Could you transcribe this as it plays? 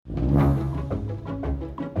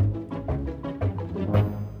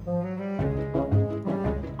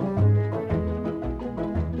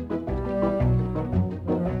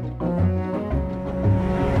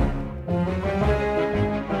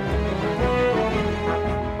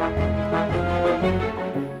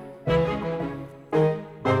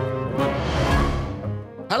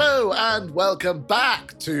welcome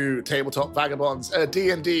back to Tabletop Vagabonds, a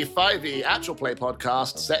D&D 5e actual play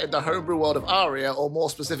podcast set in the homebrew world of Aria, or more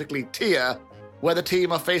specifically Tyr, where the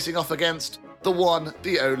team are facing off against the one,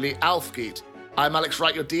 the only Alfgeet. I'm Alex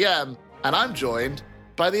Wright, your DM, and I'm joined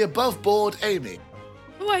by the above-board Amy.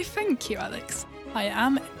 Why, thank you, Alex. I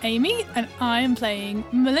am Amy, and I am playing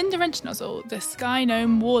Melinda Wrenchnozzle, the Sky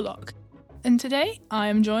Gnome Warlock. And today, I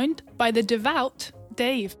am joined by the devout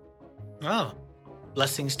Dave. Oh,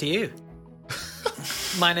 blessings to you.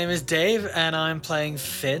 My name is Dave, and I'm playing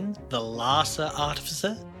Finn, the Larsa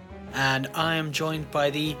Artificer, and I am joined by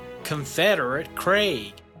the Confederate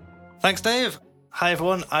Craig. Thanks, Dave. Hi,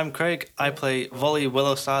 everyone. I'm Craig. I play Volley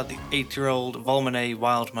Willowstar, the 8-year-old Volmane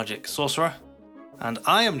Wild Magic Sorcerer, and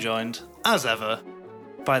I am joined, as ever,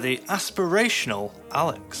 by the aspirational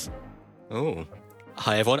Alex. Oh.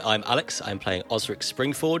 Hi everyone, I'm Alex. I'm playing Osric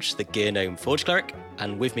Springforge, the Gear Gnome Forge Cleric,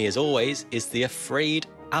 and with me as always is the afraid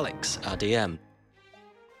Alex, our DM.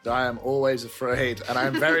 I am always afraid, and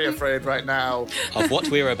I'm very afraid right now Of what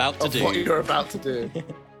we are about to do. Of what you're about to do.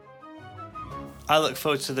 I look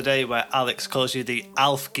forward to the day where Alex calls you the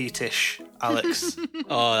Alfgeetish Alex.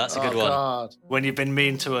 Oh, that's a good one. God. When you've been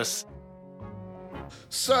mean to us.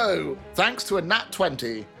 So, thanks to a nat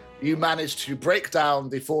 20, you managed to break down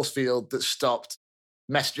the force field that stopped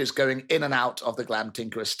messages going in and out of the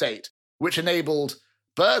Glamtinker estate, which enabled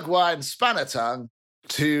Bergwine Spannertongue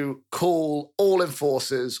to call all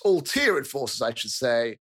enforcers, all Tyr enforcers, I should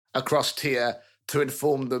say, across Tyr to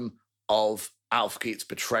inform them of Alfgeet's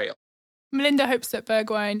betrayal. Melinda hopes that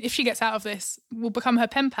Bergwine, if she gets out of this, will become her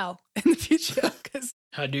pen pal in the future. Cause...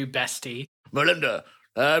 Her new bestie. Melinda,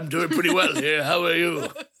 I'm doing pretty well here. How are you?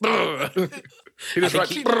 He just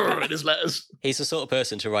writes in his letters. He's the sort of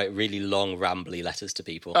person to write really long, rambly letters to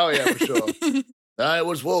people. Oh, yeah, for sure. I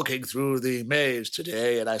was walking through the maze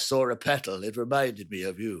today and I saw a petal. It reminded me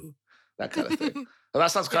of you. That kind of thing. Well,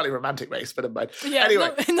 that sounds kind of romantic-based, but in mind. Yeah,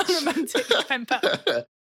 anyway. not romantic, pen pal.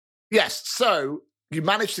 Yes, so you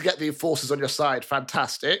managed to get the enforcers on your side.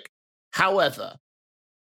 Fantastic. However,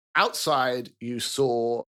 outside you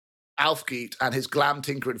saw Alfgeet and his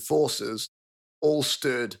Glamtinker enforcers all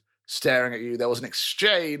stood staring at you. There was an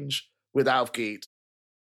exchange with Alfgeet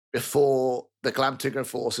before the Glamtinker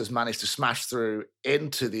enforcers managed to smash through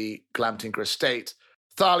into the Glamtinker estate.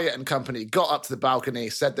 Thalia and company got up to the balcony,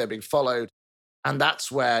 said they're being followed, and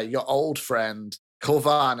that's where your old friend,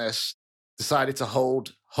 Corvanus, decided to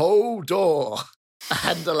hold door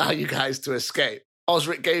and allow you guys to escape.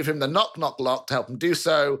 Osric gave him the knock-knock lock to help him do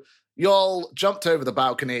so. Y'all jumped over the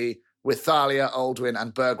balcony with Thalia, Aldwin,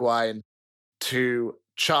 and Bergwine to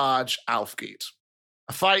charge Alfgeet.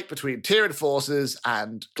 A fight between Tyr enforcers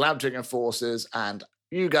and Glamtinker enforcers and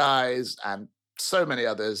you guys and so many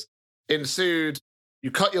others ensued.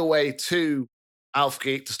 You cut your way to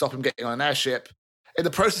Alfgeet to stop him getting on an airship. In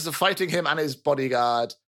the process of fighting him and his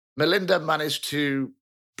bodyguard, Melinda managed to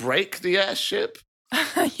break the airship.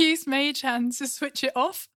 I used Mage Hand to switch it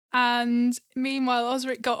off, and meanwhile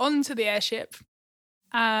Osric got onto the airship.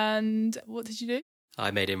 And what did you do?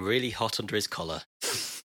 I made him really hot under his collar.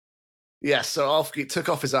 Yes, so Alfgeet took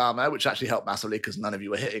off his armor, which actually helped massively because none of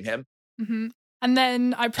you were hitting him. Mm-hmm. And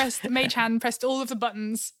then I pressed Mage Hand, pressed all of the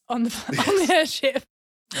buttons on the airship,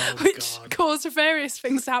 which caused various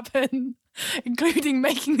things to happen, including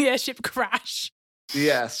making the airship crash.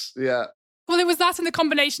 Yes, yeah. Well, it was that and the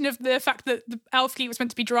combination of the fact that the Alfgeet was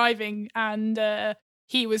meant to be driving and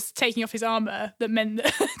he was taking off his armor that meant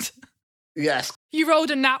that... Yes. You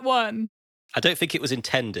rolled a nat 1. I don't think it was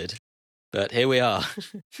intended, but here we are.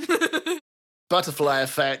 Butterfly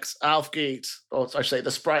effect, Alfgeet, or I should say the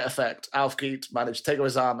sprite effect, Alfgeet managed to take off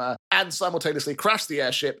his armor and simultaneously crash the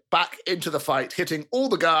airship back into the fight, hitting all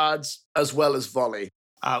the guards as well as Volley.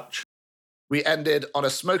 Ouch. We ended on a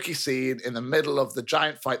smoky scene in the middle of the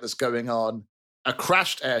giant fight that's going on, a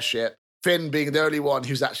crashed airship, Finn being the only one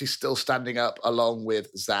who's actually still standing up along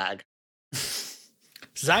with Zag.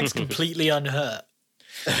 Zag's completely unhurt.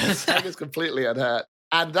 Zag is completely unhurt.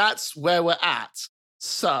 And that's where we're at.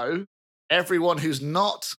 So, everyone who's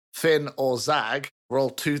not Finn or Zag,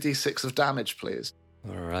 roll 2d6 of damage, please.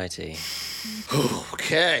 Alrighty.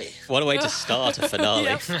 Okay. What a way to start a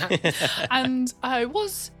finale. And I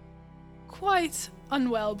was quite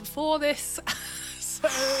unwell before this, so...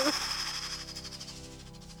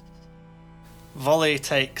 Volley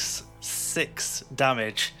takes 6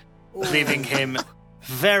 damage, leaving him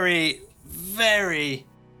very, very,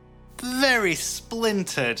 very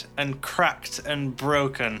splintered and cracked and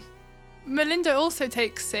broken. Melinda also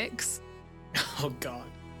takes 6. Oh, God.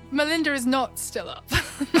 Melinda is not still up.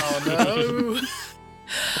 Oh, no.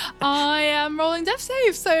 I am rolling death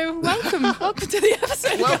save, so welcome to the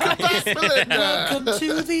episode. Welcome guys. back, Melinda. Welcome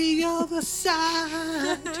to the other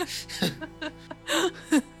side.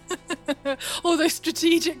 All those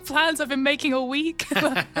strategic plans I've been making all week.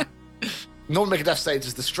 Normally making death saves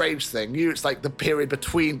is the strange thing. It's like the period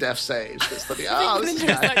between death saves. It's like, I this think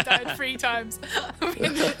is Melinda's like died 3 times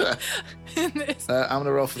in this. I'm going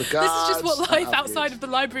to roll for the This guards. is just what life I'll outside use- of the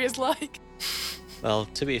library is like. Well,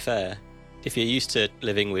 to be fair, if you're used to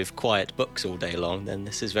living with quiet books all day long, then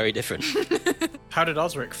this is very different. How did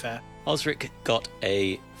Osric fare? Osric got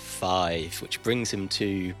a 5, which brings him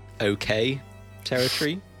to okay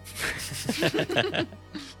territory.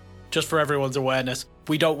 Just for everyone's awareness,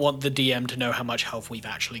 we don't want the DM to know how much health we've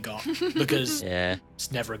actually got, because Yeah.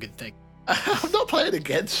 it's never a good thing. I'm not playing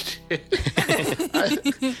against you.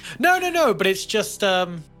 No, but it's just,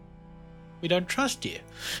 we don't trust you.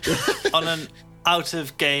 On an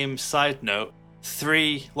out-of-game side note,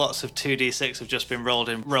 3 lots of 2d6 have just been rolled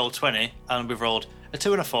in Roll20, and we've rolled a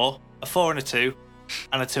 2 and a 4, a 4 and a 2,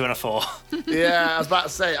 and a 2 and a 4. Yeah, I was about to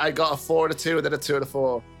say, I got a 4 and a 2 and then a 2 and a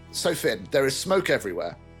 4. So, Finn, there is smoke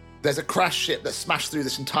everywhere. There's a crash ship that smashed through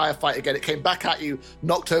this entire fight again. It came back at you,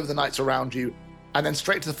 knocked over the knights around you, and then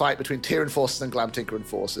straight to the fight between Tyrion forces and Glamtinker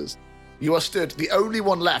forces. You are stood, the only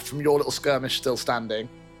one left from your little skirmish still standing.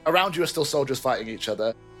 Around you are still soldiers fighting each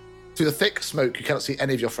other. Through the thick smoke, you cannot see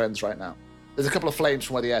any of your friends right now. There's a couple of flames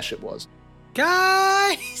from where the airship was.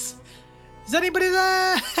 Guys! Is anybody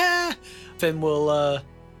there? Finn will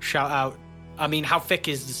shout out. I mean, how thick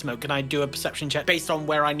is the smoke? Can I do a perception check based on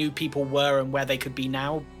where I knew people were and where they could be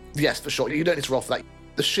now? Yes, for sure. You don't need to roll for that.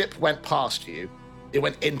 The ship went past you. It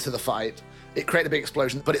went into the fight. It created a big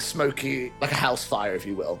explosion, but it's smoky, like a house fire, if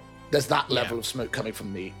you will. There's that level of smoke coming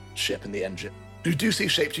from the ship and the engine. You do see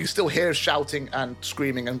shapes. You still hear shouting and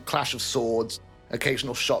screaming and clash of swords,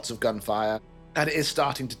 occasional shots of gunfire, and it is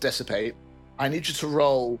starting to dissipate. I need you to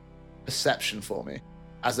roll perception for me,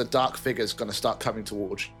 as the dark figure's going to start coming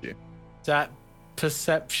towards you. Is that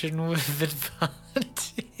perception with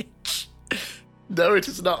advantage? No, it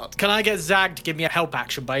is not. Can I get Zag to give me a help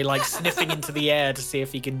action by, like, sniffing into the air to see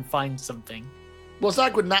if he can find something? Well,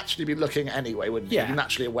 Zag would naturally be looking anyway, wouldn't Yeah. he? You're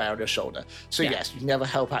naturally aware on your shoulder. So Yeah. yes, you can have a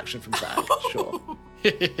help action from Zag, sure.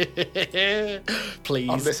 Please.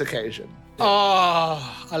 On this occasion.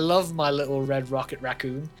 Oh, I love my little red rocket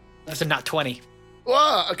raccoon. That's a nat 20.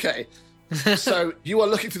 Whoa, okay. So you are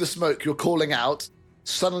looking through the smoke, you're calling out.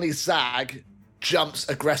 Suddenly Zag jumps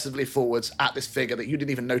aggressively forwards at this figure that you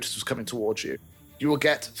didn't even notice was coming towards you. You will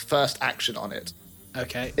get first action on it.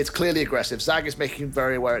 Okay. It's clearly aggressive. Zag is making you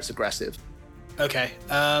very aware it's aggressive. Okay.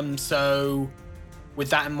 So with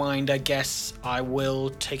that in mind, I guess I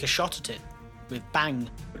will take a shot at it with bang.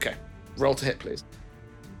 Okay. Roll to hit, please.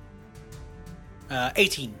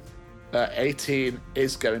 18. 18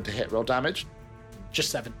 is going to hit. Roll damage.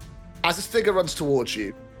 Just 7. As this figure runs towards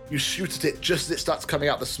you, you shoot at it just as it starts coming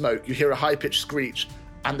out the smoke. You hear a high-pitched screech,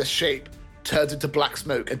 and the shape turns into black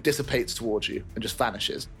smoke and dissipates towards you and just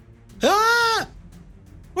vanishes. Ah!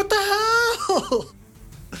 What the hell?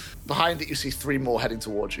 Behind it, you see 3 more heading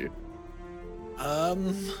towards you.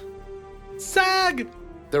 Zag!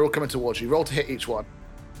 They're all coming towards you. Roll to hit each one.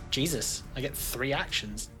 Jesus, I get 3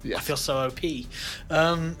 actions. Yes. I feel so OP.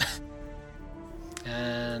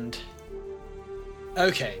 And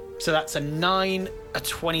okay, so that's a 9, a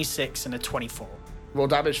 26, and a 24. Roll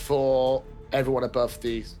damage for everyone above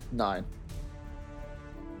the 9.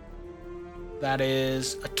 That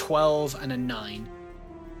is a 12 and a 9.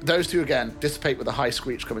 Those 2 again dissipate with a high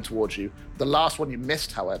screech coming towards you. The last one you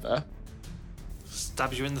missed, however.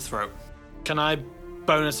 Stabs you in the throat. Can I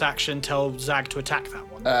bonus action tell Zag to attack that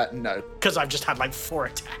one? No. Because I've just had like 4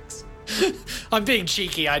 attacks. I'm being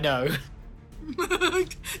cheeky, I know.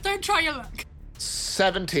 Don't try your luck.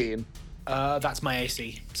 17. That's my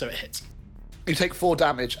AC, so it hits. You take 4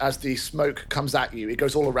 damage as the smoke comes at you. It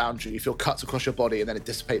goes all around you. You feel cuts across your body and then it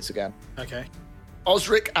dissipates again. Okay.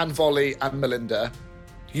 Osric and Volley and Melinda,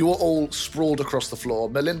 you are all sprawled across the floor.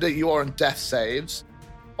 Melinda, you are on death saves.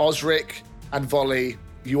 Osric and Volley,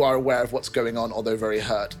 you are aware of what's going on, although very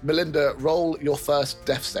hurt. Melinda, roll your first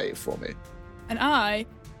death save for me. And I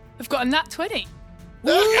have got a nat 20.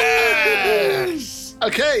 Yes!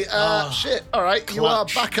 Okay, shit. All right, clutch. you are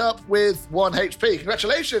back up with 1 HP.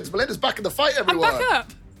 Congratulations, Melinda's back in the fight, I'm everyone. back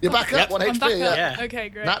up. You're back up, 1 I'm HP. back up. Yeah. Yeah. Okay,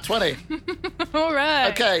 great. Nat 20. All right.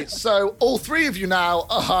 Okay, so all 3 of you now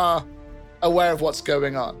are aware of what's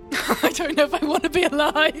going on. I don't know if I want to be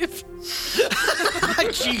alive.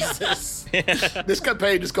 Jesus. This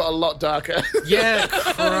campaign just got a lot darker. Yeah,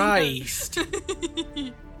 Christ.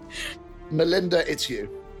 Melinda, it's you.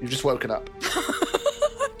 You've just woken up.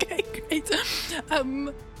 Okay, great. Great.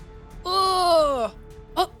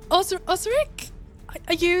 Osric?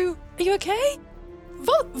 Are you okay?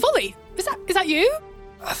 Volley, is that you?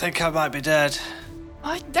 I think I might be dead.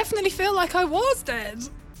 I definitely feel like I was dead.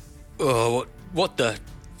 Oh, what the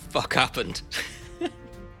fuck happened?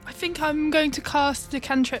 I think I'm going to cast the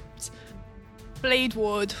cantrip's Blade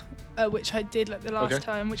Ward, which I did like the last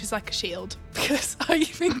time, which is like a shield, because I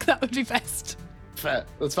think that would be best. Fair.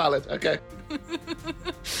 That's valid. Okay.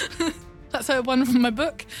 That's a one from my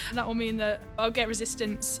book. And that will mean that I'll get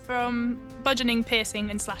resistance from bludgeoning, piercing,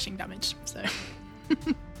 and slashing damage. So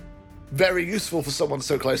Very useful for someone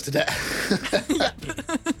so close to death.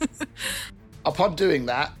 Upon doing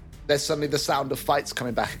that, there's suddenly the sound of fights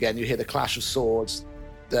coming back again. You hear the clash of swords,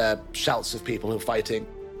 the shouts of people who are fighting.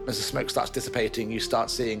 As the smoke starts dissipating, you start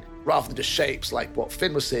seeing, rather than just shapes like what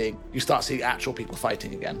Finn was seeing, you start seeing actual people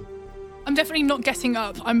fighting again. I'm definitely not getting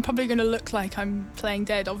up. I'm probably going to look like I'm playing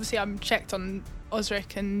dead. Obviously, I'm checked on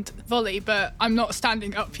Osric and Volley, but I'm not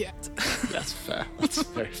standing up yet. That's fair. That's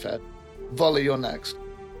very fair. Volley, you're next.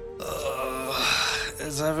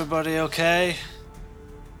 Is everybody okay?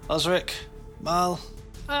 Osric? Mal?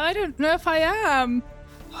 I don't know if I am.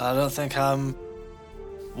 I don't think I'm...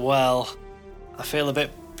 well. I feel a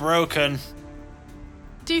bit broken.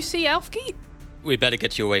 Do you see Elfgeet? We better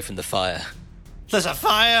get you away from the fire. There's a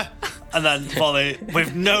fire! And then Volley,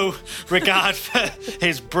 with no regard for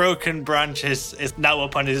his broken branches, is now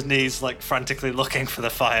up on his knees, like frantically looking for the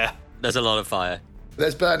fire. There's a lot of fire.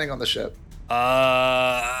 There's burning on the ship.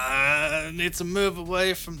 I need to move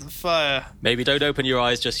away from the fire. Maybe don't open your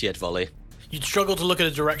eyes just yet, Volley. You'd struggle to look at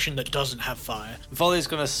a direction that doesn't have fire. Volley's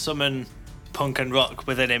gonna summon Punk and Rock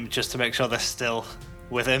within him just to make sure they're still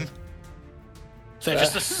with him. So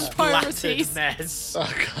just a splattered Priorities. mess.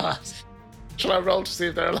 Oh, God. Shall I roll to see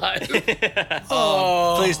if they're alive?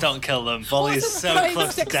 Oh, please don't kill them. Volley's so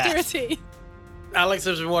close to death. Dexterity. Alex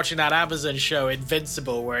has been watching that Amazon show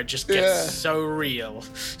Invincible where it just gets so real.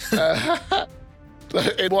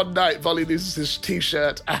 In one night, Volley loses his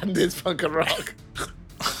t-shirt and his Punk and Rock.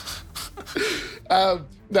 No,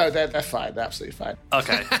 they're fine. They're absolutely fine.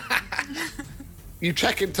 Okay. You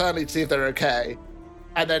check internally to see if they're okay,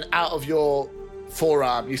 and then out of your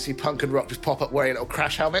forearm, you see Punk and Rock just pop up wearing little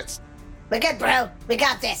crash helmets. We're good, bro. We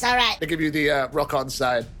got this. All right. They give you the rock on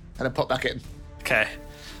side, and then pop back in. Okay.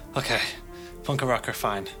 Punk and Rock are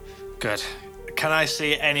fine. Good. Can I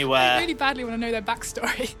see anywhere... I really badly want to know their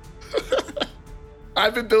backstory.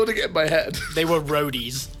 I've been building it in my head. They were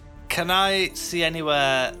roadies. Can I see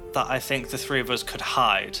anywhere that I think the three of us could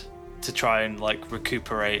hide to try and, like,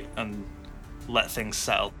 recuperate and let things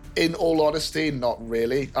settle? In all honesty, not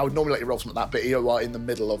really. I would normally let you roll something like that, but you are in the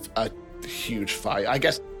middle of a huge fight. I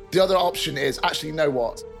guess the other option is, actually, you know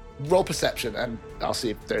what? Roll perception, and I'll see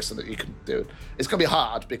if there's something you can do. It's going to be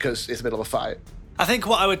hard because it's the middle of a fight. I think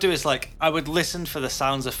what I would do is, like, I would listen for the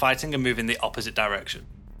sounds of fighting and move in the opposite direction.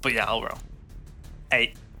 But yeah, I'll roll.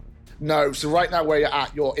 8. No, so right now where you're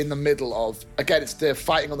at, you're in the middle of, again, it's the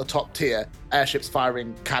fighting on the top tier, airships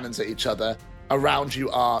firing cannons at each other. Around you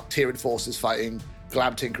are Tyrian forces fighting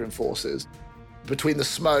Glam Tinkering forces. Between the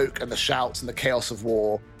smoke and the shouts and the chaos of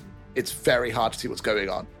war, it's very hard to see what's going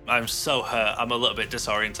on. I'm so hurt. I'm a little bit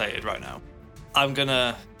disorientated right now. I'm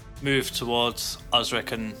gonna move towards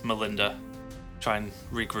Osric and Melinda, try and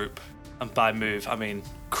regroup. And by move, I mean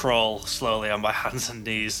crawl slowly on my hands and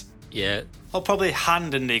knees. Yeah. Or probably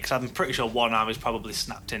hand and knee, because I'm pretty sure one arm is probably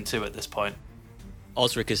snapped in two at this point.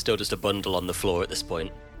 Osric is still just a bundle on the floor at this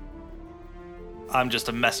point. I'm just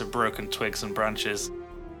a mess of broken twigs and branches.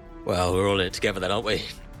 Well, we're all in it together then, aren't we?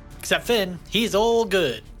 Except Finn, he's all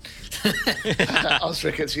good.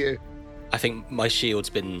 Osric, it's you. I think my shield's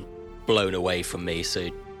been blown away from me, so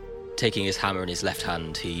taking his hammer in his left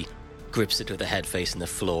hand, he grips it with the head facing the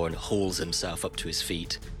floor and hauls himself up to his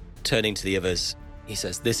feet. Turning to the others, he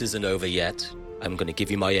says, "This isn't over yet. I'm going to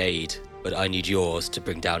give you my aid, but I need yours to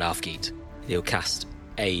bring down Alfgeet." He'll cast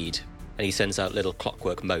aid, and he sends out little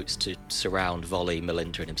clockwork motes to surround Volley,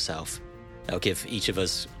 Melinda, and himself. That'll give each of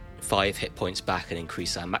us 5 hit points back and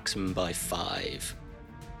increase our maximum by 5.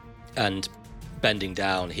 And bending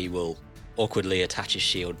down, he will awkwardly attach his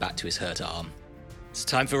shield back to his hurt arm. It's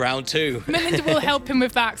time for round 2. Melinda will help him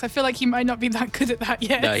with that, because I feel like he might not be that good at that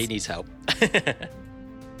yet. No, he needs help.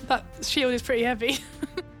 That shield is pretty heavy.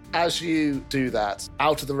 As you do that,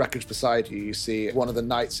 out of the wreckage beside you, you see one of the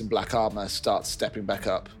knights in black armor start stepping back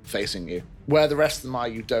up, facing you. Where the rest of them are,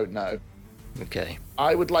 you don't know. Okay.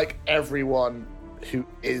 I would like everyone who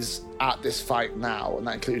is at this fight now, and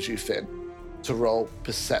that includes you, Finn, to roll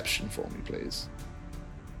perception for me, please.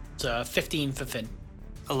 So 15 for Finn.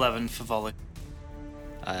 11 for Volley.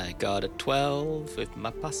 I got a 12 with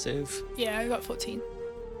my passive. Yeah, I got 14.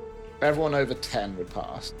 Everyone over 10 would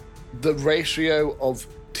pass. The ratio of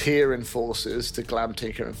tier enforcers to Glam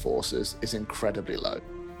Tinker enforcers is incredibly low.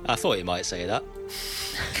 I thought you might say that.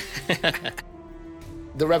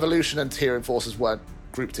 The Revolution and tier enforcers weren't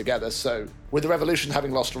grouped together, so with the Revolution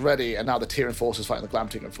having lost already and now the tier enforcers fighting the Glam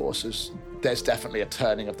Tinker enforcers, there's definitely a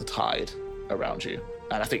turning of the tide around you.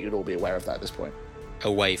 And I think you'd all be aware of that at this point.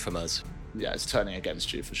 Away from us. Yeah, it's turning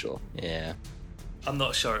against you for sure. Yeah. I'm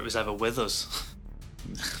not sure it was ever with us.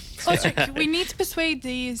 Osric, we need to persuade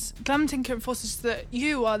these Glam Tinker enforcers that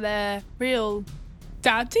you are their real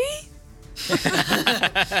daddy?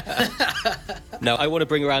 No, I want to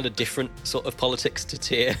bring around a different sort of politics to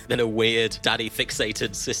Tyr than a weird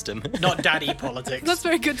daddy-fixated system. Not daddy politics. That's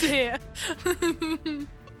very good to hear.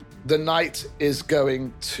 The knight is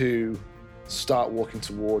going to start walking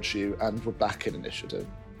towards you, and we're back in initiative.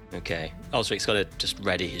 Okay. Osric's got to just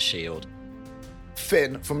ready his shield.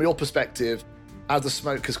 Finn, from your perspective, as the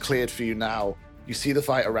smoke has cleared for you now, you see the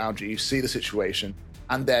fight around you, you see the situation,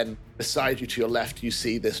 and then beside you to your left, you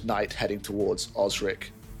see this knight heading towards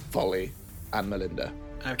Osric, Volley, and Melinda.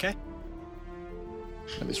 Okay.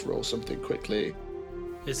 Let me just roll something quickly.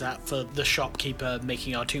 Is that for the shopkeeper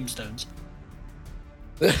making our tombstones?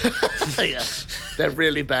 Yes, they're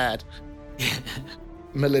really bad.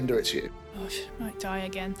 Melinda, it's you. Oh, I might die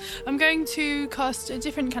again. I'm going to cast a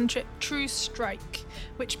different cantrip, True Strike,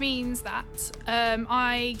 which means that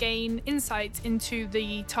I gain insight into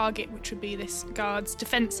the target, which would be this guard's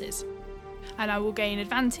defences. And I will gain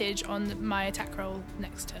advantage on my attack roll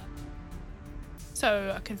next turn.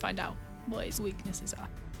 So I can find out what his weaknesses are.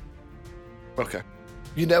 Okay.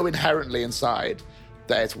 You know inherently inside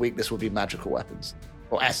that its weakness would be magical weapons,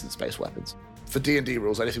 or essence-based weapons. For D&D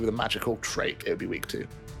rules, anything with a magical trait, it would be weak to.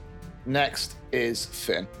 Next is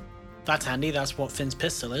Finn. That's handy. That's what Finn's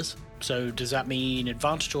pistol is. So does that mean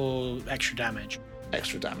advantage or extra damage?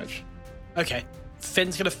 Extra damage. Okay.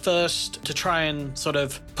 Finn's going to first, to try and sort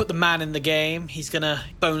of put the man in the game, he's going to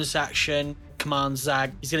bonus action, command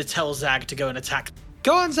Zag. He's going to tell Zag to go and attack.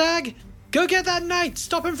 Go on, Zag! Go get that knight!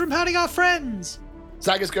 Stop him from hurting our friends!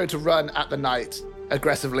 Zag is going to run at the knight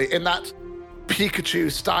aggressively in that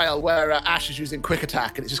Pikachu style where Ash is using quick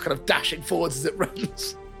attack and it's just kind of dashing forwards as it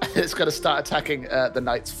runs. It's going to start attacking the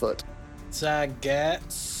knight's foot. Zag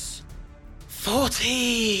gets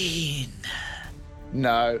 14.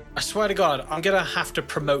 No. I swear to God, I'm going to have to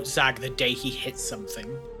promote Zag the day he hits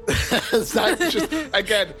something. Zag just,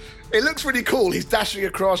 again, it looks really cool. He's dashing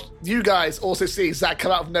across. You guys also see Zag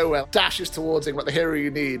come out of nowhere, dashes towards him like the hero you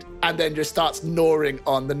need, and then just starts gnawing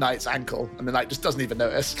on the knight's ankle, and the knight just doesn't even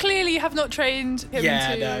notice. Clearly, you have not trained him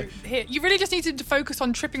to hit. You really just need him to focus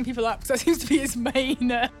on tripping people up, because that seems to be his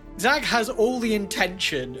main... Zag has all the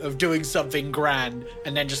intention of doing something grand,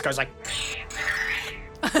 and then just goes like...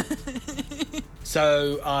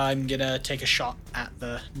 So I'm going to take a shot at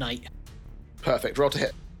the knight. Perfect. Roll to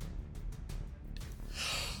hit.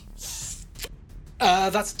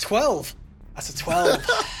 That's a 12. That's a 12.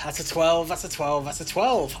 That's a 12. That's a 12. That's a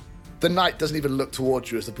 12. The knight doesn't even look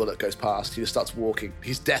towards you as the bullet goes past. He just starts walking.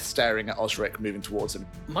 He's death staring at Osric, moving towards him.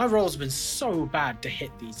 My roll's been so bad to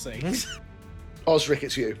hit these things. Osric,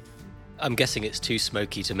 it's you. I'm guessing it's too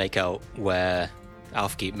smoky to make out where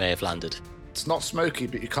Alfgeet may have landed. It's not smoky,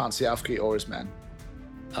 but you can't see Alfgeet or his men.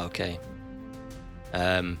 Okay.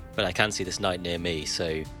 But I can see this knight near me,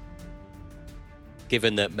 so...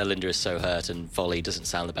 Given that Melinda is so hurt and Volley doesn't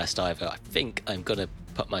sound the best either, I think I'm going to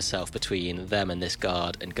put myself between them and this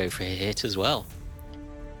guard and go for a hit as well.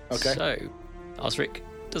 Okay. So, Osric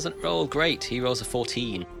doesn't roll great. He rolls a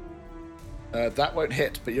 14. That won't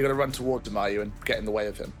hit, but you're going to run towards him, are you, and get in the way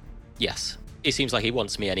of him? Yes. It seems like he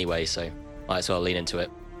wants me anyway, so might as well lean into it.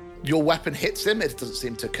 Your weapon hits him. It doesn't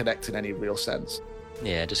seem to connect in any real sense.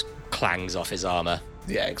 Yeah, just clangs off his armor.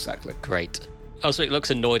 Yeah, exactly. Great. Osric looks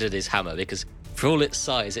annoyed at his hammer because, for all its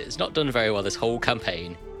size, it's not done very well this whole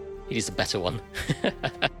campaign. He needs a better one.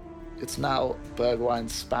 It's now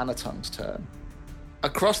Bergwine's Spanatongue's turn.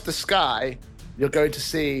 Across the sky, you're going to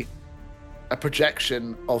see a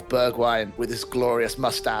projection of Bergwine with his glorious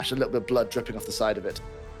mustache, a little bit of blood dripping off the side of it.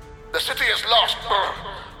 The city is lost.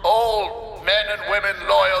 All men and women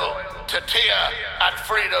loyal to Tyr and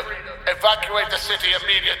freedom, evacuate the city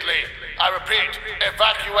immediately. I repeat,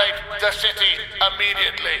 evacuate the city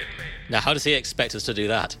immediately. Now, how does he expect us to do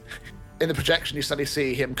that? In the projection, you suddenly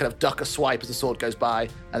see him kind of duck a swipe as the sword goes by,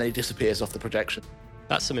 and then he disappears off the projection.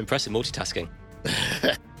 That's some impressive multitasking.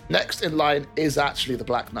 Next in line is actually the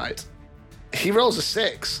Black Knight. He rolls a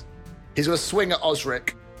 6. He's going to swing at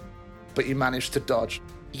Osric, but you manage to dodge.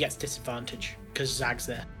 He gets disadvantage because Zag's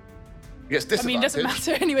there. gets I disadvantage. mean, it doesn't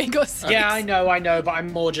matter anyway, Gus. Yeah, I know, but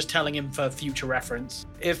I'm more just telling him for future reference.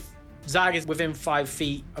 If Zag is within 5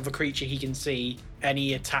 feet of a creature he can see,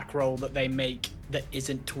 any attack roll that they make that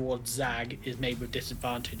isn't towards Zag is made with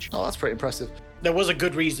disadvantage. Oh, that's pretty impressive. There was a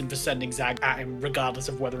good reason for sending Zag at him, regardless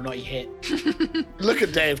of whether or not he hit. Look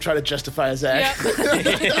at Dave trying to justify his egg.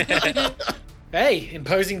 Yeah. Hey,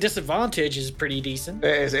 imposing disadvantage is pretty decent.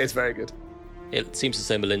 It's very good. It seems as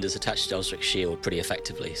though Melinda's attached to Osric's shield pretty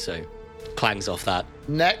effectively, so clangs off that.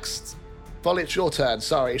 Next, Volley, it's your turn.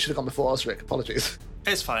 Sorry, you should have gone before Osric. Apologies.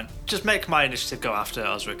 It's fine. Just make my initiative go after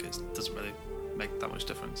Osric. It doesn't really make that much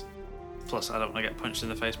difference. Plus, I don't want to get punched in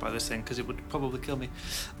the face by this thing because it would probably kill me.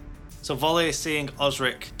 So Volley, seeing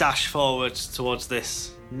Osric dash forward towards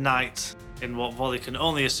this knight in what Volley can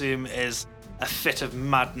only assume is a fit of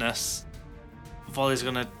madness, Volley's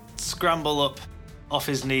going to scramble up off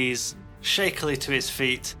his knees, shakily to his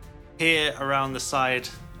feet, here around the side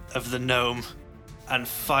of the gnome, and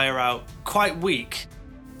fire out, quite weak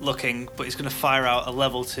looking, but he's going to fire out a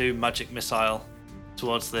level 2 magic missile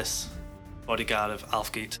towards this bodyguard of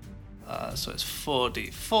Alfgeet. So it's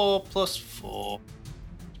 4d4 plus 4.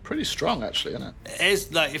 Pretty strong, actually, isn't it? It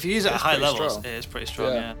is, like, if you use it at It's high pretty levels, strong. it is pretty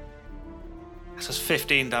strong, Yeah. So it's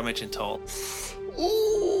 15 damage in total.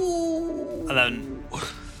 Ooh. And then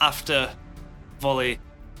after Volley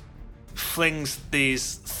flings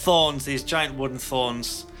these thorns, these giant wooden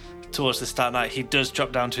thorns, towards the Star Knight, he does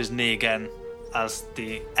drop down to his knee again as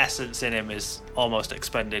the essence in him is almost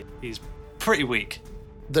expended. He's pretty weak.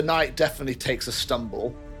 The knight definitely takes a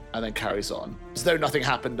stumble and then carries on. As though nothing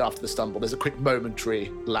happened after the stumble. There's a quick momentary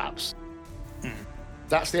lapse.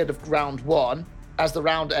 That's the end of round 1. As the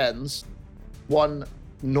round ends, one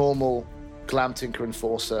normal Glamtinker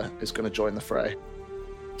Enforcer is going to join the fray.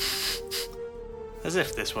 As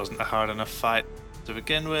if this wasn't a hard enough fight to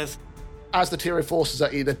begin with. As the tier of forces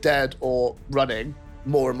are either dead or running,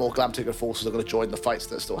 more and more Glamtinker forces are going to join the fights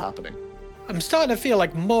that are still happening. I'm starting to feel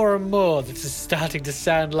like more and more this is starting to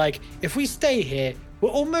sound like if we stay here, we're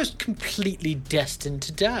almost completely destined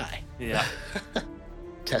to die. Yeah.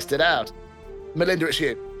 Test it out. Melinda, it's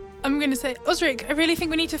you. I'm going to say, Osric, I really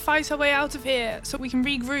think we need to fight our way out of here so we can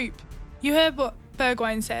regroup. You heard what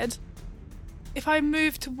Bergwijn said. If I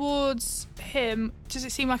move towards him, does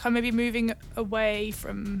it seem like I'm maybe moving away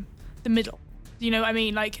from the middle? You know what I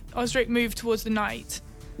mean? Like, Osric moved towards the knight.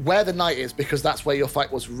 Where the knight is, because that's where your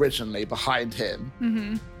fight was originally, behind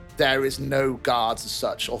him, there is no guards as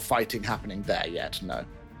such or fighting happening there yet, no.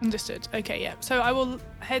 Understood. Okay, yeah. So I will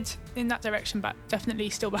head in that direction, but definitely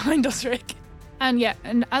still behind Osric. And yeah,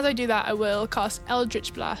 and as I do that, I will cast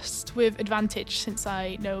Eldritch Blast with advantage since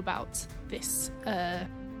I know about this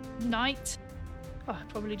knight. Oh, I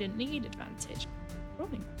probably didn't need advantage.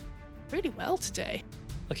 Rolling really well today.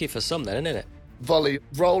 Lucky for some then, isn't it? Volley,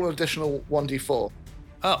 roll an additional 1d4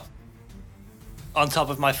 Oh. On top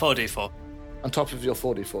of my 4d4. on top of your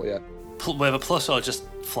 4d4, yeah. With a plus or just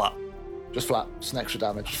flat? Just flat, it's an extra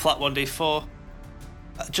damage. Flat 1d4.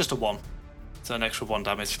 Just a 1. So an extra 1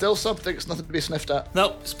 damage. Still something, it's nothing to be sniffed at.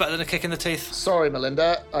 Nope, it's better than a kick in the teeth. Sorry,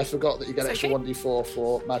 Melinda, I forgot that you get It's extra okay. 1d4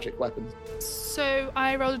 for magic weapons. So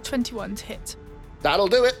I rolled a 21 to hit. That'll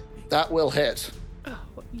do it. That will hit. Oh,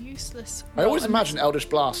 what useless. I always roll. imagine Eldritch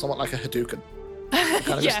Blast somewhat like a Hadouken.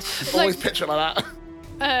 Kind of Yeah, just like- always picture it like that.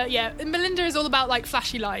 Yeah, and Melinda is all about like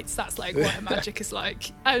flashy lights. That's like what her magic is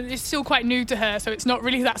like. It's still quite new to her, so it's not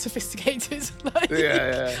really that sophisticated. Like,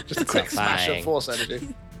 Yeah. Just a quick smash of Bang. force energy.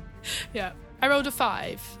 yeah. I rolled a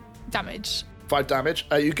 5 damage. 5 damage.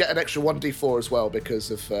 You get an extra 1d4 as well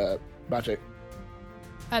because of magic.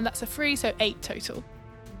 And that's a 3, so 8 total.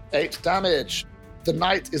 8 damage. The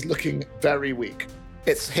knight is looking very weak.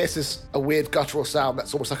 Its hiss is a weird guttural sound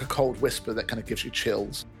that's almost like a cold whisper that kind of gives you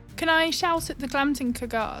chills. Can I shout at the Glamtinker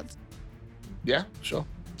guard? Yeah, sure.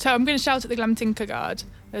 So I'm going to shout at the Glamtinker guard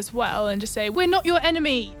as well and just say, we're not your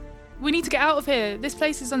enemy. We need to get out of here. This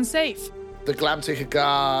place is unsafe. The Glamtinker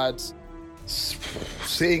guard,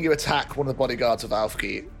 seeing you attack one of the bodyguards of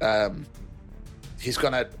Alfgeet, he's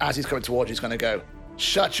gonna, as he's coming towards you, he's gonna go,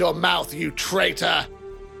 "Shut your mouth, you traitor!"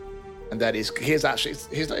 And then it's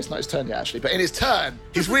not his turn yet, actually. But in his turn,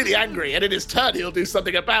 he's really angry, and in his turn, he'll do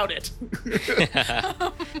something about it.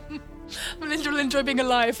 Melinda will enjoy being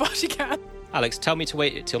alive while she can. Alex, tell me to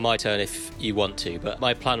wait till my turn if you want to, but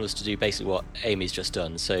my plan was to do basically what Amy's just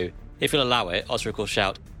done. So if you'll allow it, Osric will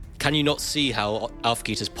shout, "Can you not see how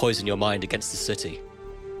Alfgeet has poisoned your mind against the city?"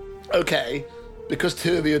 Okay, because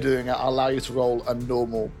 2 of you are doing it, I'll allow you to roll a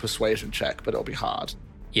normal persuasion check, but it'll be hard.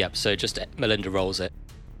 Yep, so just Melinda rolls it.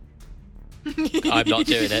 I'm not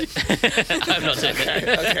doing it. I'm not doing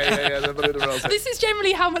it. Okay, yeah, then Melinda rolls it. This is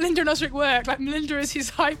generally how Melinda and Osric work. Like, Melinda is his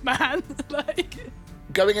hype man. Like,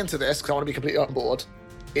 Going into this, because I want to be completely on board,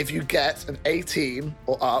 if you get an 18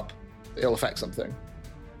 or up, it'll affect something.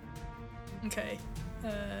 okay.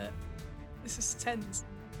 This is tense.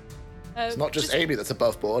 It's not just Amy that's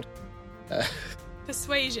above board.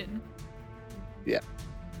 Persuasion. Yeah.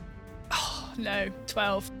 Oh, no.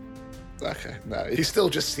 12. Okay, no, he's still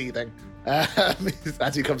just seething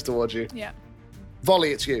as he comes towards you. Yeah.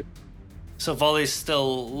 Volley, it's you. So Volley's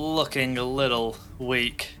still looking a little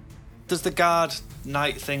weak. Does the guard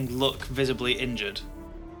knight thing look visibly injured?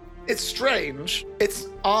 It's strange. It's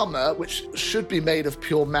armor, which should be made of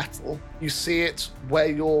pure metal. You see it where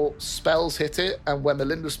your spells hit it and where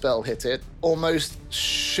Melinda's spell hit it, almost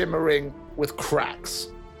shimmering with cracks.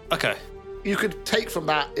 Okay. You could take from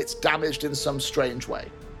that it's damaged in some strange way.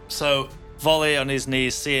 So Volley on his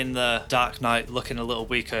knees, seeing the Dark Knight looking a little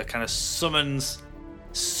weaker, kind of summons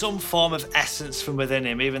some form of essence from within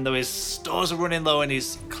him, even though his stores are running low and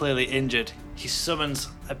he's clearly injured. He summons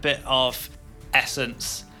a bit of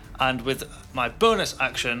essence, and with my bonus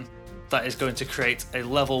action, that is going to create a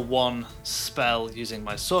level 1 spell using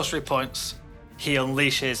my sorcery points. He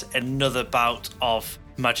unleashes another bout of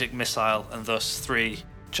magic missile, and thus 3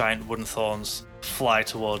 giant wooden thorns fly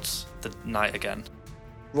towards the knight again.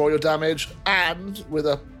 Roll your damage, and with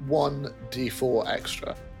a 1d4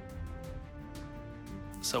 extra.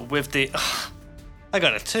 So with the... I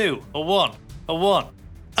got a 2, a 1, a 1,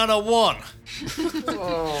 and a 1.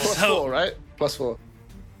 Plus 4, right? Plus 4.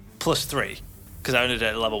 Plus 3, because I only did it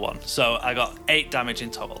at level 1. So I got 8 damage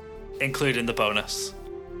in total, including the bonus.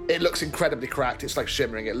 It looks incredibly cracked. It's like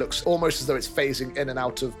shimmering. It looks almost as though it's phasing in and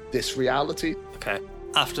out of this reality. Okay.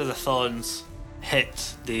 After the thorns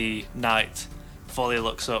hit the knight, Volley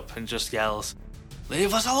looks up and just yells,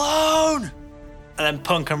 "Leave us alone!" And then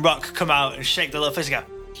Punk and Rock come out and shake their little fist and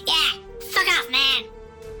go, Yeah, fuck off,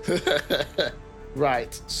 man.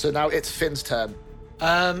 Right, so now it's Finn's turn.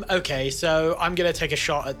 Okay, so I'm going to take a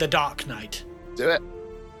shot at the Dark Knight. Do it.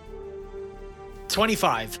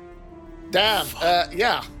 25. Damn.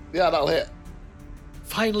 Yeah, that'll hit.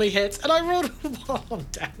 Finally hits, and I rolled 1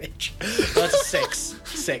 damage. That's a 6.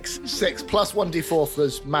 6. 6 plus 1d4 for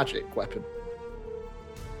his magic weapon.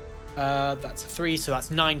 That's a 3, so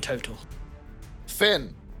that's 9 total.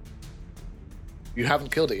 Finn, you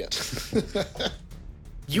haven't killed it yet.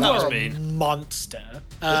 You That was are a mean. monster.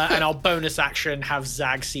 And I'll bonus action have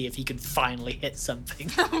Zag see if he can finally hit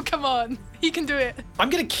something. Oh, come on. He can do it. I'm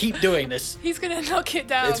going to keep doing this. He's going to knock it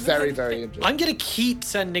down. It's very, very interesting. I'm going to keep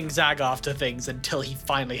sending Zag after things until he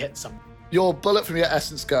finally hits something. Your bullet from your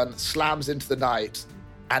essence gun slams into the knight,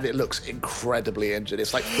 and it looks incredibly injured.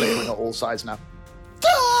 It's like flickering on all sides now.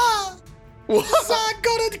 What? Zag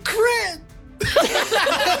got a crit!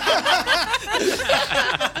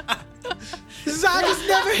 Zag has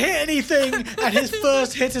never hit anything, and his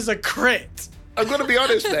first hit is a crit. I'm going to be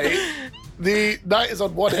honest, mate. The knight is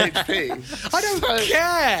on 1 HP. I don't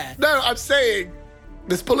care. No, I'm saying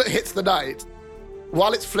this bullet hits the knight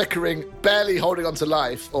while it's flickering, barely holding on to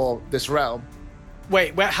life, or this realm.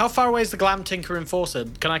 Wait, how far away is the Glam Tinker Enforcer?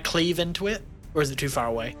 Can I cleave into it? Or is it too far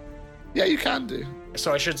away? Yeah, you can do.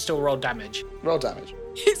 So I should still roll damage. Roll damage.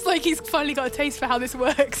 It's like he's finally got a taste for how this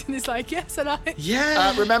works, and he's like, yes, and I.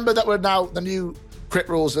 Yeah. Remember that we're now, the new crit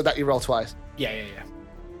rules are that you roll twice. Yeah.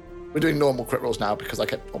 We're doing normal crit rolls now because I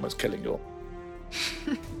kept almost killing you all.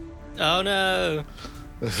 Oh no.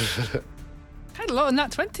 Had a lot of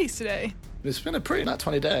nat 20s today. It's been a pretty nat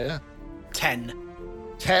 20 day, yeah. 10.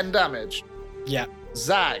 10 damage. Yeah.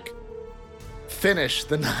 Zag, finish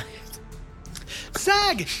the knight.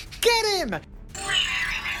 Zag, get him!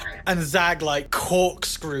 And Zag,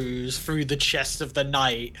 corkscrews through the chest of the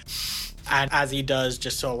knight. And as he does,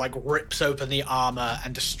 just sort of, rips open the armor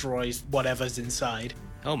and destroys whatever's inside.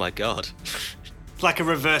 Oh my god. It's like a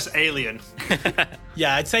reverse alien.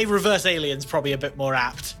 Yeah, I'd say reverse alien's probably a bit more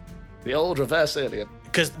apt. The old reverse alien.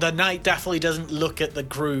 Because the knight definitely doesn't look at the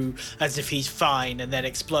Gru as if he's fine and then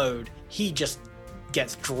explode. He just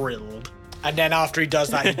gets drilled. And then after he does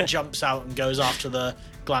that, he jumps out and goes after the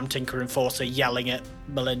Glam Tinker Enforcer, yelling at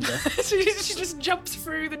Melinda. So she just jumps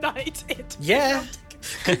through the night. Yeah.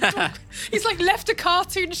 He's left a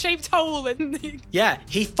cartoon-shaped hole in the... Yeah,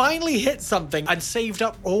 he finally hit something and saved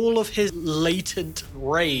up all of his latent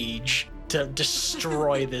rage to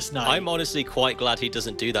destroy this knight. I'm honestly quite glad he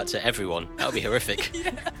doesn't do that to everyone. That would be horrific.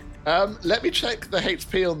 Let me check the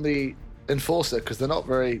HP on the Enforcer because they're not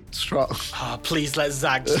very strong. Oh, please let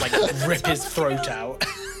Zag just rip his throat out.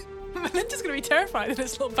 Melinda's going to be terrified of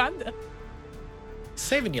this little panda.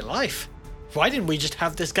 Saving your life. Why didn't we just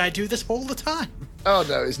have this guy do this all the time? Oh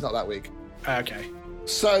no, he's not that weak. Okay.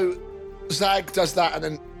 So Zag does that, and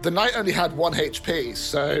then the knight only had 1 HP,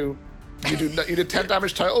 so you did 10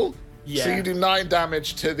 damage total. Yeah. So you do 9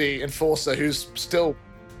 damage to the enforcer, who's still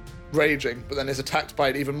raging, but then is attacked by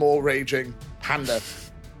an even more raging Panda.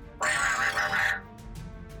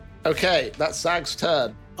 Okay, that's Zag's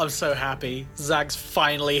turn. I'm so happy. Zag's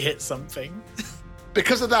finally hit something.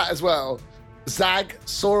 Because of that as well, Zag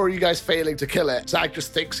saw you guys failing to kill it. Zag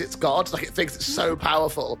just thinks it's God, like it thinks it's so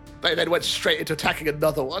powerful. They then went straight into attacking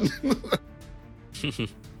another one.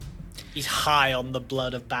 He's high on the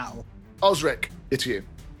blood of battle. Osric, it's you.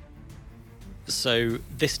 So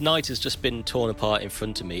this knight has just been torn apart in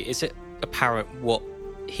front of me. Is it apparent what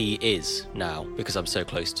he is now, because I'm so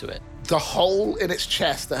close to it? The hole in its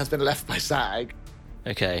chest that has been left by Zag,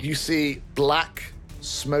 Okay. you see black,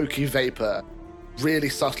 smoky vapor really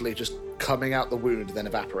subtly just coming out the wound and then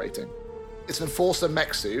evaporating. It's an enforcer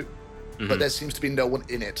mech suit, but there seems to be no one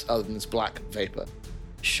in it other than this black vapor.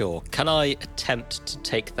 Sure. Can I attempt to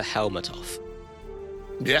take the helmet off?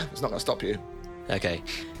 Yeah, it's not going to stop you. Okay.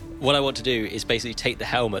 What I want to do is basically take the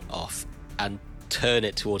helmet off and turn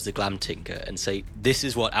it towards the Glam Tinker and say, this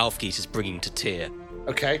is what Alfgeet is bringing to Tyr.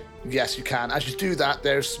 Okay, yes, you can. As you do that,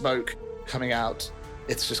 there's smoke coming out.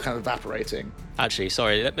 It's just kind of evaporating. Actually,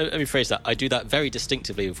 sorry, let me phrase that. I do that very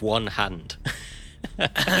distinctively with one hand.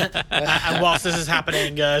 And whilst this is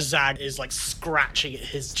happening, Zag is like scratching at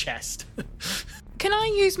his chest. Can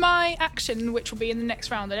I use my action, which will be in the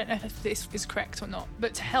next round? I don't know if this is correct or not,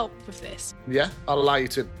 but to help with this. Yeah, I'll allow you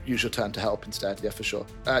to use your turn to help instead. Yeah, for sure.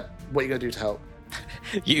 What are you going to do to help?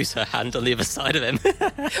 Use her hand on the other side of him.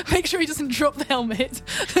 Make sure he doesn't drop the helmet,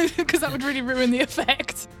 because that would really ruin the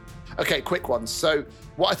effect. Okay, quick one. So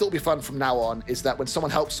what I thought would be fun from now on is that when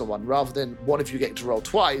someone helps someone, rather than one of you getting to roll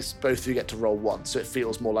twice, both of you get to roll once, so it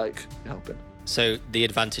feels more like you're helping. So the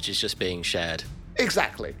advantage is just being shared.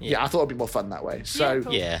 Exactly. Yeah, I thought it'd be more fun that way. So Yeah,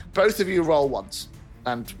 cool. Yeah. both of you roll once,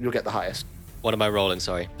 and you'll get the highest. What am I rolling?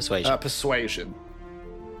 Sorry. Persuasion. Persuasion.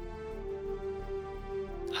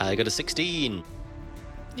 I got a 16.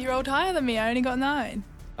 You rolled higher than me. I only got 9.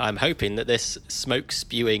 I'm hoping that this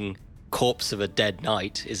smoke-spewing corpse of a dead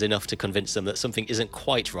knight is enough to convince them that something isn't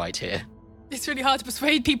quite right here. It's really hard to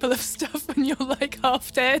persuade people of stuff when you're like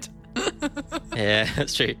half dead. Yeah,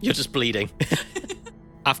 that's true. You're just bleeding.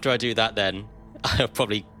 After I do that, then I'll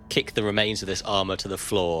probably kick the remains of this armor to the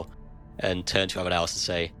floor and turn to everyone else and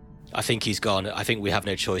say, I think he's gone. I think we have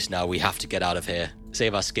no choice now. We have to get out of here.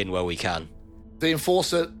 Save our skin where we can. The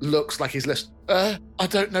enforcer looks like he's listening. I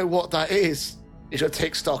don't know what that is. He's going to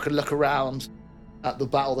take stock and look around at the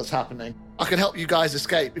battle that's happening. I can help you guys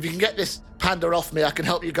escape. If you can get this panda off me, I can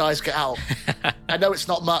help you guys get out. I know it's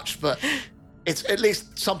not much, but it's at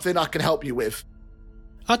least something I can help you with.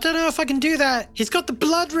 I don't know if I can do that. He's got the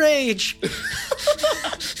blood rage. You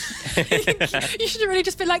should have really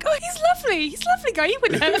just been like, oh, he's lovely. He's a lovely guy. He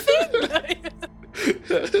wouldn't hurt a thing.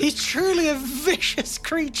 He's truly a vicious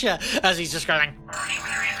creature. As he's just going,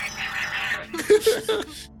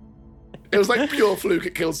 It was like pure fluke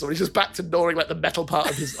it killed someone. He's just back to gnawing like the metal part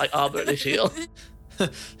of his like armor and his shield.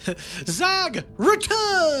 Zag,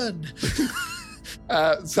 return!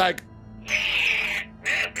 Zag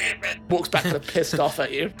walks back kind of pissed off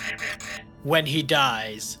at you. When he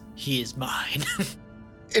dies, he is mine.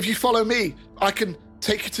 If you follow me, I can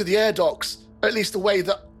take you to the air docks, at least a way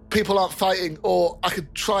that people aren't fighting, or I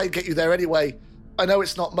could try and get you there anyway. I know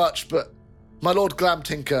it's not much, but my Lord Glam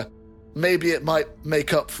Tinker, maybe it might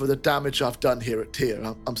make up for the damage I've done here at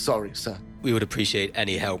Tyr. I'm sorry, sir. We would appreciate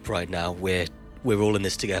any help right now. We're all in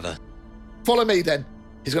this together. Follow me, then.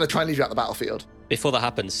 He's going to try and lead you out the battlefield. Before that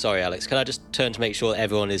happens, sorry, Alex, can I just turn to make sure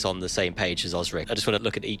everyone is on the same page as Osric? I just want to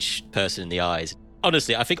look at each person in the eyes.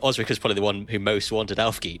 Honestly, I think Osric is probably the one who most wanted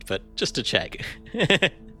Alfgeet, but just to check.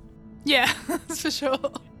 Yeah, that's for sure.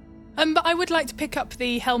 But I would like to pick up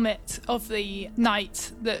the helmet of the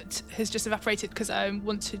knight that has just evaporated because I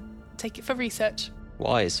want to take it for research.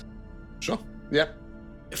 Wise. Sure. Yeah.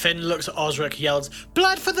 Finn looks at Osric, yells,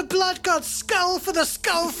 blood for the blood god, skull for the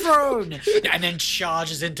skull throne, and then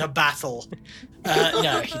charges into battle.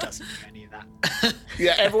 No, he doesn't do any of that.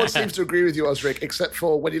 Yeah, everyone seems to agree with you, Osric, except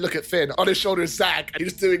for when you look at Finn. On his shoulder is Zag, and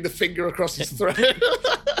he's doing the finger across his throat.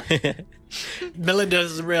 Melinda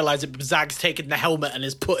doesn't realise it, but Zag's taken the helmet and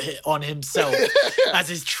has put it on himself as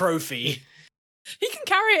his trophy. He can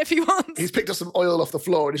carry it if he wants. He's picked up some oil off the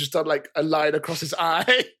floor, and he's just done like a line across his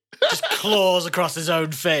eye. Just claws across his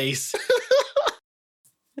own face.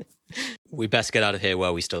 We best get out of here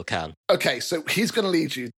while we still can. Okay, so he's going to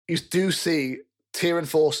lead you. You do see Tyrion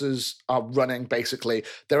forces are running, basically.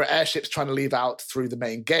 There are airships trying to leave out through the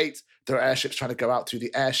main gate. There are airships trying to go out through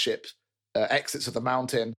the airship exits of the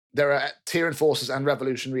mountain. There are Tyrion forces and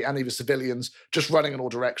revolutionary and even civilians just running in all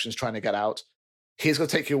directions trying to get out. He's going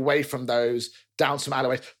to take you away from those, down some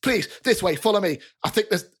alleyways. Please, this way, follow me. I think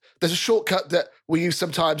there's a shortcut that we use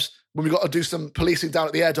sometimes when we've got to do some policing down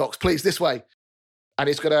at the air docks. Please, this way. And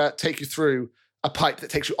he's going to take you through a pipe that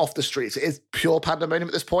takes you off the streets. It is pure pandemonium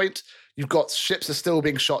at this point. You've got ships are still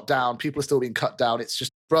being shot down. People are still being cut down. It's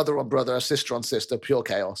just brother on brother, sister on sister, pure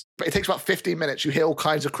chaos. But it takes about 15 minutes. You hear all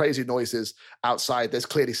kinds of crazy noises outside. There's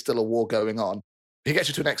clearly still a war going on. He gets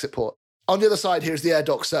you to an exit port. On the other side, here's the air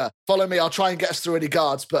dock, sir. Follow me. I'll try and get us through any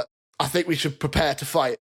guards, but I think we should prepare to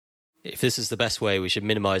fight. If this is the best way, we should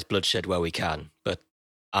minimize bloodshed where we can. But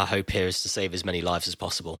our hope here is to save as many lives as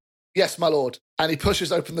possible. Yes, my lord. And he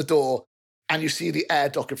pushes open the door, and you see the air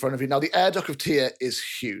dock in front of you. Now, the air dock of Tyr is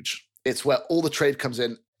huge. It's where all the trade comes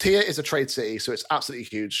in. Tyr is a trade city, so it's absolutely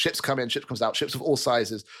huge. Ships come in, ships comes out, ships of all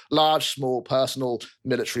sizes, large, small, personal,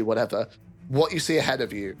 military, whatever. What you see ahead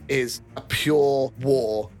of you is a pure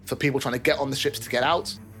war for people trying to get on the ships to get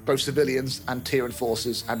out, both civilians and Tyrion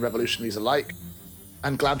forces and revolutionaries alike,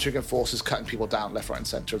 and Glamtringan forces cutting people down left, right, and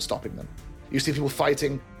center and stopping them. You see people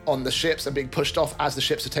fighting on the ships and being pushed off as the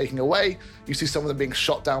ships are taking away. You see some of them being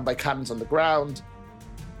shot down by cannons on the ground.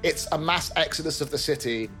 It's a mass exodus of the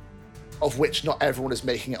city, of which not everyone is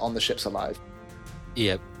making it on the ships alive.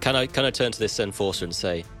 Yeah, can I turn to this enforcer and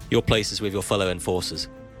say, your place is with your fellow enforcers.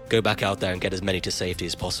 Go back out there and get as many to safety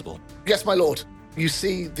as possible. Yes, my lord. You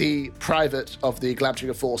see the private of the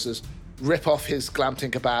Glamtinker forces rip off his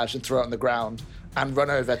Glamtinker badge and throw it on the ground and run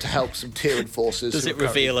over to help some Tyrion forces. Does it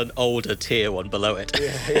reveal an older tier one below it?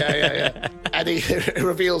 Yeah. And he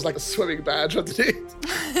reveals like a swimming badge underneath.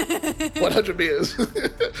 100 meters.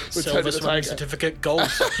 Silver swimming certificate, gold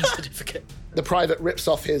swimming certificate. The private rips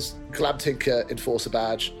off his Glamtinker enforcer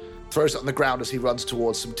badge, throws it on the ground as he runs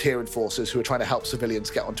towards some Tyrion forces who are trying to help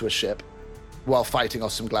civilians get onto a ship while fighting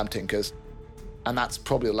off some Glamtinkers. And that's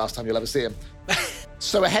probably the last time you'll ever see him.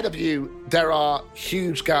 So ahead of you, there are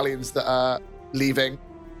huge galleons that are leaving.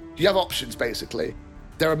 You have options, basically.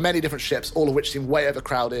 There are many different ships, all of which seem way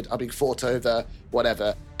overcrowded, are being fought over,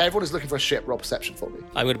 whatever. Everyone is looking for a ship. Roll perception for me.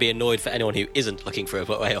 I'm going to be annoyed for anyone who isn't looking for a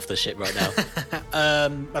way off the ship right now.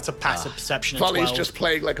 That's a passive perception. Volley's just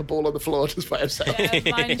playing like a ball on the floor just by himself. Yeah,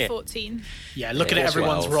 mine 14. Yeah, looking at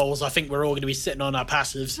everyone's 12. rolls, I think we're all going to be sitting on our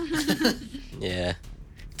passives. Yeah.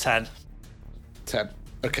 10.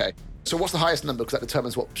 Okay. So what's the highest number? Because that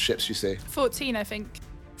determines what ships you see. 14, I think.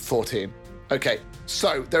 14. Okay.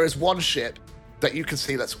 So there is one ship that you can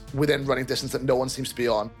see that's within running distance that no one seems to be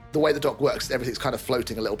on. The way the dock works, everything's kind of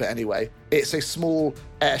floating a little bit anyway. It's a small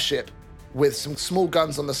airship with some small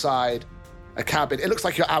guns on the side, a cabin. It looks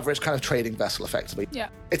like your average kind of trading vessel, effectively. Yeah.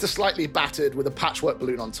 It's a slightly battered with a patchwork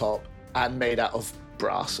balloon on top and made out of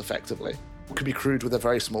brass, effectively. It could be crewed with a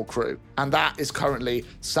very small crew. And that is currently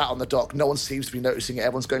sat on the dock. No one seems to be noticing it.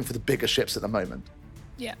 Everyone's going for the bigger ships at the moment.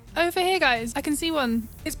 Yeah. Over here, guys. I can see one.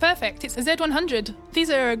 It's perfect. It's a Z100. These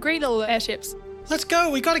are great little airships. Let's go.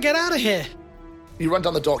 We got to get out of here. You run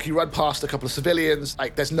down the dock, you run past a couple of civilians.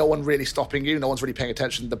 Like, there's no one really stopping you. No one's really paying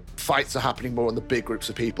attention. The fights are happening more on the big groups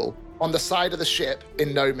of people. On the side of the ship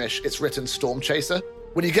in Gnomish, it's written Storm Chaser.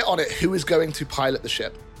 When you get on it, who is going to pilot the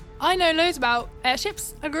ship? I know loads about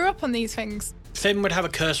airships. I grew up on these things. Finn would have a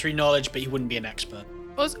cursory knowledge, but he wouldn't be an expert.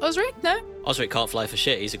 Osric? No? Osric can't fly for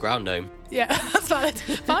shit. He's a ground gnome. Yeah, that's valid.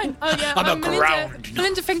 Fine. Oh, yeah. I'm a ground.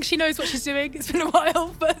 Melinda thinks she knows what she's doing. It's been a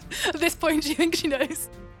while, but at this point, she thinks she knows.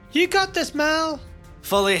 You got this, Mal.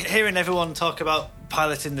 Fully hearing everyone talk about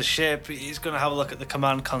piloting the ship, he's going to have a look at the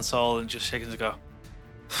command console and just shake his go.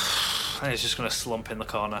 And he's just going to slump in the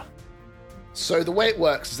corner. So the way it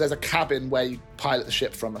works is there's a cabin where you pilot the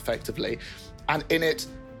ship from, effectively, and in it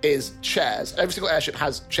is chairs. Every single airship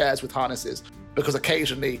has chairs with harnesses, because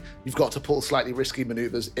occasionally you've got to pull slightly risky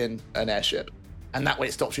maneuvers in an airship, and that way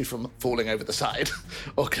it stops you from falling over the side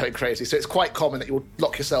or going crazy. So it's quite common that you'll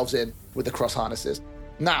lock yourselves in with the cross harnesses.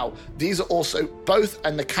 Now, these are also both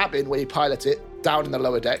in the cabin where you pilot it, down in the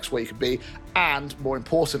lower decks where you can be, and more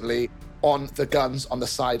importantly, on the guns on the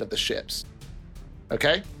side of the ships.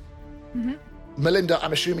 Okay? Mm-hmm. Melinda,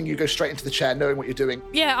 I'm assuming you go straight into the chair knowing what you're doing.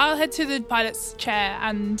 Yeah, I'll head to the pilot's chair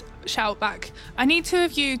and shout back. I need two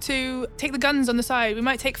of you to take the guns on the side. We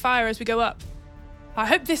might take fire as we go up. I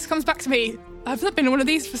hope this comes back to me. I've not been in one of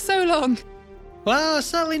these for so long. Well, I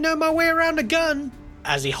certainly know my way around a gun.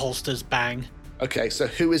 As he holsters bang. Okay, so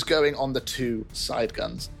who is going on the two side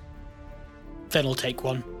guns? Finn will take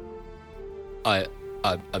one. I'm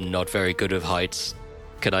not very good with heights.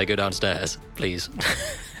 Can I go downstairs, please?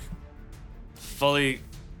 Volley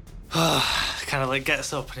kind of like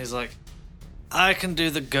gets up and he's like, I can do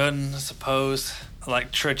the gun, I suppose.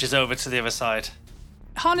 Like trudges over to the other side.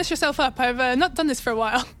 Harness yourself up. I've not done this for a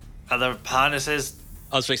while. Are there harnesses?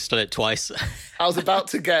 Osric's done it twice. I was about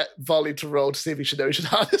to get Volley to roll to see if he should know he should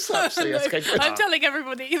harness up. So yes, okay, good. I'm telling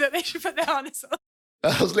everybody that they should put their harness on.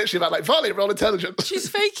 I was literally about like, Volley, roll intelligence. She's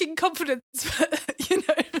faking confidence, but, you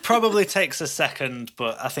know. Probably takes a second,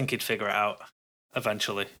 but I think he'd figure it out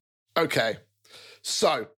eventually. Okay.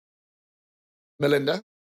 So, Melinda.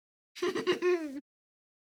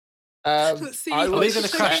 Let's see. I Are will we going to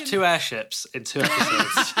say- crash 2 airships in 2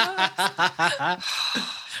 episodes?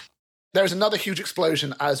 There is another huge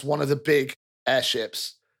explosion as one of the big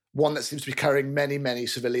airships, one that seems to be carrying many, many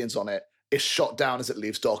civilians on it, is shot down as it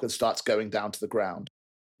leaves dock and starts going down to the ground.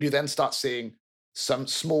 You then start seeing some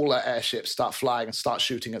smaller airships start flying and start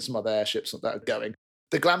shooting at some other airships that are going.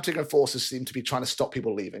 The Glamtigran forces seem to be trying to stop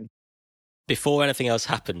people leaving. Before anything else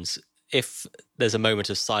happens, if there's a moment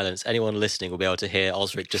of silence, anyone listening will be able to hear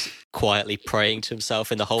Osric just quietly praying to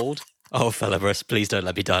himself in the hold. Oh, Felibris, please don't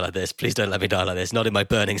let me die like this. Please don't let me die like this. Not in my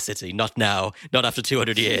burning city. Not now. Not after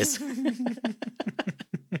 200 years.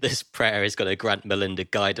 This prayer is going to grant Melinda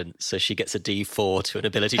guidance, so she gets a D4 to an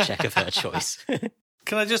ability check of her choice.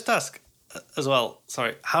 Can I just ask as well,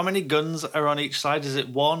 sorry, how many guns are on each side? Is it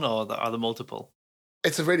one or are there multiple?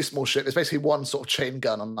 It's a really small ship. It's basically one sort of chain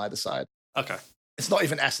gun on either side. Okay. It's not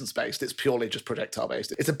even essence-based. It's purely just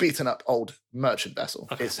projectile-based. It's a beaten-up old merchant vessel.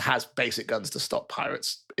 Okay. It has basic guns to stop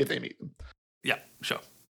pirates if they meet them. Yeah, sure.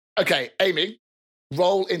 Okay, Amy,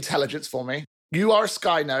 roll intelligence for me. You are a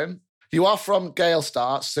Sky Gnome. You are from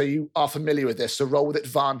Galestar, so you are familiar with this. So roll with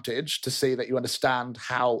advantage to see that you understand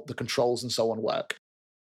how the controls and so on work.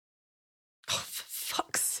 Oh, for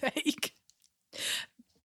fuck's sake.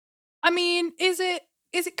 I mean, could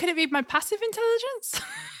it be my passive intelligence?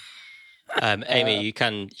 Amy, you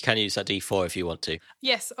can use that D4 if you want to.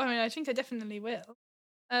 Yes, I mean, I think I definitely will.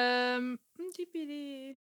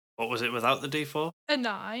 What was it without the D4? A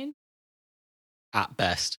 9. At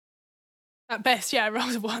best. At best, yeah, I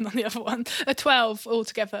rolled a 1 on the other one. A 12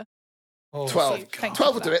 altogether. 12. Thank you 12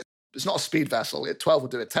 for would do that. it. It's not a speed vessel. 12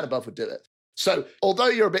 would do it. 10 above would do it. So although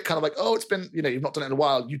you're a bit kind of like, oh, it's been, you've not done it in a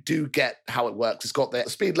while, you do get how it works. It's got the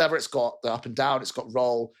speed lever, it's got the up and down, it's got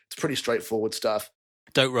roll. It's pretty straightforward stuff.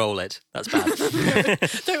 Don't roll it. That's bad.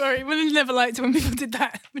 Don't worry, Melinda never liked it when people did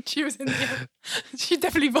that. When she was in the she'd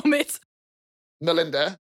definitely vomit.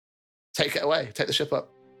 Melinda, take it away. Take the ship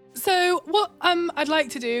up. So what I'd like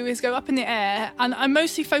to do is go up in the air, and I'm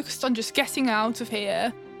mostly focused on just getting out of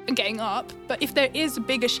here and getting up. But if there is a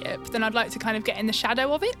bigger ship, then I'd like to kind of get in the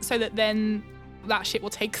shadow of it, so that then that ship will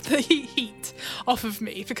take the heat off of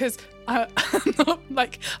me, because I'm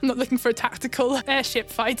not looking for a tactical airship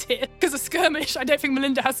fight here. Because a skirmish, I don't think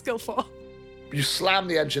Melinda has skill for. You slam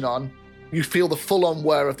the engine on. You feel the full-on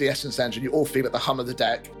whir of the Essence engine. You all feel it, the hum of the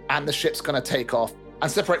deck, and the ship's going to take off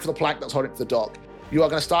and separate from the plank that's holding it to the dock. You are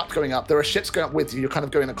going to start going up. There are ships going up with you. You're kind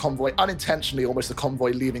of going in a convoy, unintentionally, almost the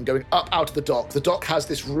convoy leaving, going up out of the dock. The dock has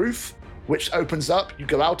this roof which opens up. You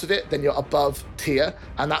go out of it, then you're above tier,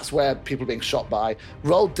 and that's where people are being shot by.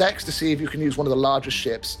 Roll dex to see if you can use one of the larger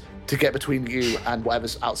ships to get between you and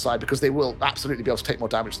whatever's outside, because they will absolutely be able to take more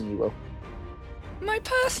damage than you will. My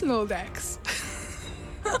personal dex.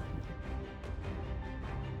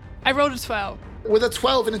 I rolled a 12. With a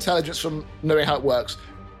 12 in intelligence from knowing how it works,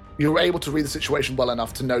 you're able to read the situation well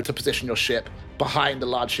enough to know to position your ship behind the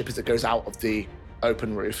large ship as it goes out of the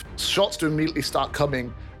open roof. Shots to immediately start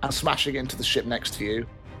coming and smashing into the ship next to you.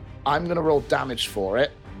 I'm going to roll damage for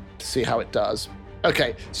it to see how it does.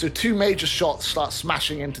 Okay, so 2 major shots start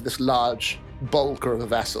smashing into this large bulker of a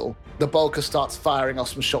vessel. The bulker starts firing off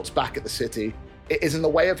some shots back at the city. It is in the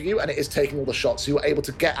way of you, and it is taking all the shots, so you're able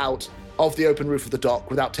to get out of the open roof of the dock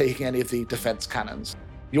without taking any of the defense cannons.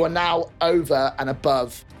 You are now over and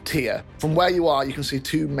above tier. From where you are, you can see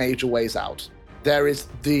 2 major ways out. There is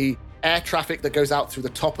the air traffic that goes out through the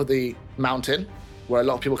top of the mountain, where a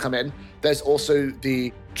lot of people come in. There's also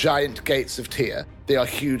the giant gates of tier. They are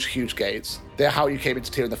huge, huge gates. They're how you came into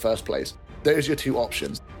tier in the first place. Those are your 2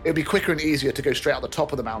 options. It would be quicker and easier to go straight out the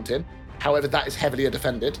top of the mountain. However, that is heavily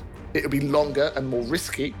defended. It would be longer and more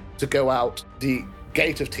risky to go out the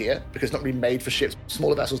gate of tier, because it's not really made for ships.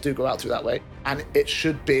 Smaller vessels do go out through that way. And it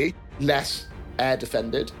should be less air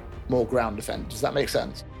defended, more ground defended. Does that make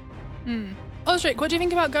sense? Osric, what do you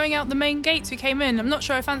think about going out the main gates we came in? I'm not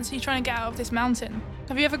sure I fancy trying to get out of this mountain.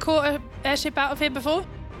 Have you ever caught an airship out of here before?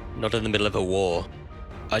 Not in the middle of a war.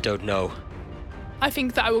 I don't know. I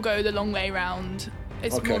think that I will go the long way round.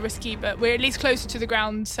 It's Okay. more risky, but we're at least closer to the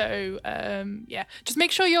ground, so yeah. Just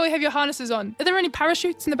make sure you all have your harnesses on. Are there any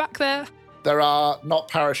parachutes in the back there? There are not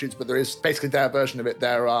parachutes, but there is basically their version of it.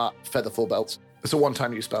 There are featherfall belts. It's a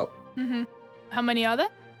one-time use belt. Mm-hmm. How many are there?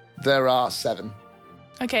 There are 7.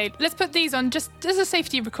 Okay, let's put these on just as a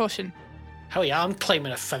safety precaution. Hell yeah, I'm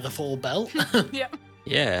claiming a featherfall belt. Yeah.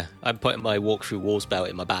 Yeah, I'm putting my walk through walls belt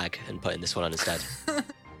in my bag and putting this one on instead.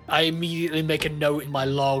 I immediately make a note in my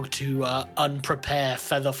log to unprepare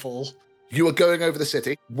featherfall. You are going over the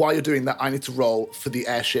city. While you're doing that, I need to roll for the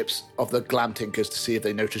airships of the Glam Tinkers to see if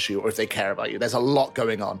they notice you or if they care about you. There's a lot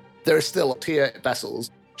going on. There are still tier vessels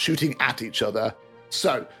shooting at each other.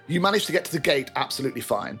 So you managed to get to the gate absolutely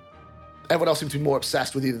fine. Everyone else seems to be more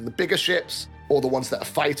obsessed with either the bigger ships or the ones that are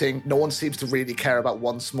fighting. No one seems to really care about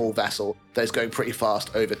one small vessel that is going pretty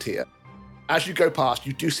fast over tier. As you go past,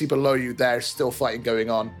 you do see below you there's still fighting going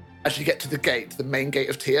on. As you get to the gate, the main gate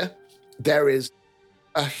of tier, there is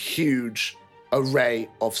a huge array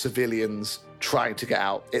of civilians trying to get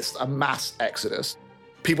out. It's a mass exodus.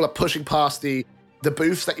 People are pushing past the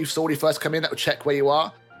booths that you saw when you first come in that would check where you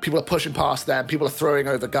are. People are pushing past them. People are throwing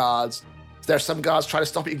over guards. There are some guards trying to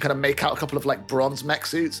stop it. You can kind of make out a couple of like bronze mech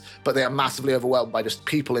suits, but they are massively overwhelmed by just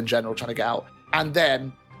people in general trying to get out. And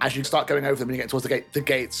then as you start going over them and you get towards the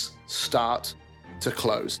gates start to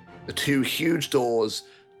close. The 2 huge doors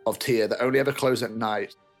of tier that only ever close at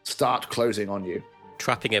night start closing on you.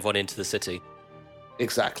 Trapping everyone into the city.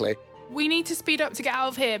 Exactly. We need to speed up to get out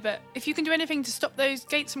of here, but if you can do anything to stop those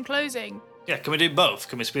gates from closing. Yeah, can we do both?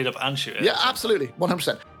 Can we speed up and shoot it? Yeah, absolutely.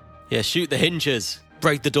 100%. Yeah, shoot the hinges.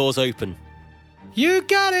 Break the doors open. You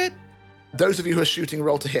got it! Those of you who are shooting,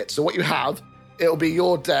 roll to hit. So what you have, it'll be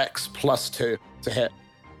your dex +2 to hit.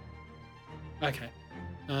 Okay.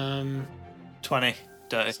 20.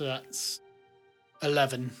 Dirty. So that's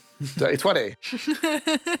 11. Dirty 20.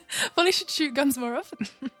 Well, he should shoot guns more often.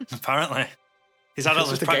 Apparently. He's had all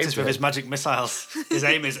It's his just a practice game with his magic missiles. His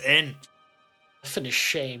aim is in. Finn is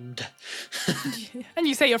shamed. And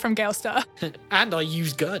you say you're from Galestar. And I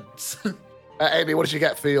use guns. Amy, what did you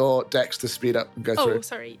get for your dex to speed up and go Oh, through?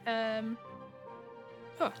 sorry.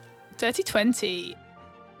 Dirty 20.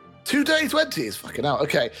 2 dirty 20s. Fucking hell.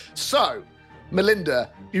 Okay, so,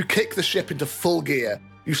 Melinda, you kick the ship into full gear.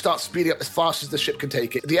 You start speeding up as fast as the ship can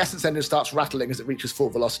take it. The essence engine starts rattling as it reaches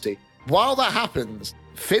full velocity. While that happens,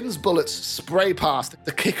 Finn's bullets spray past.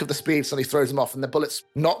 The kick of the speed suddenly throws them off, and the bullets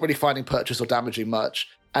not really finding purchase or damaging much,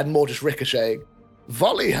 and more just ricocheting.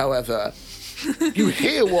 Volley, however, you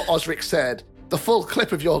hear what Osric said. The full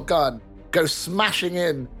clip of your gun goes smashing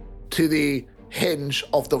in to the hinge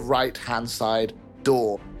of the right-hand side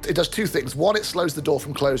door. It does 2 things. One, it slows the door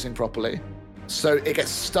from closing properly, so it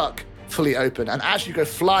gets stuck fully open. And as you go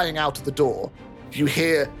flying out of the door, you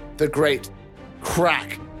hear the great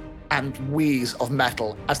crack and wheeze of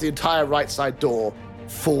metal as the entire right side door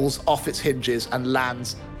falls off its hinges and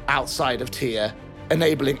lands outside of tier,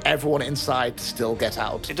 enabling everyone inside to still get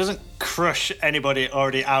out. It doesn't crush anybody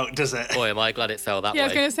already out, does it? Boy, am I glad it fell that Yeah, I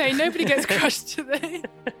was way. going to say, nobody gets crushed today.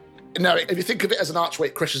 No, if you think of it as an archway,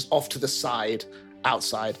 it crushes off to the side,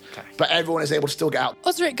 outside. Okay. But everyone is able to still get out.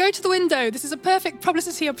 Osric, go to the window. This is a perfect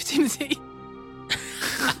publicity opportunity.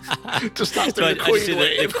 Just starts So doing I the just queen did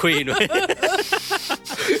wave. the queen wave.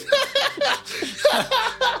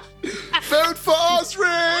 Vote for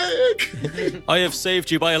Osric! I have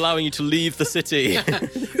saved you by allowing you to leave the city.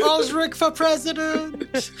 Osric for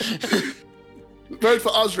president! Vote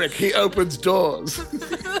for Osric. He opens doors.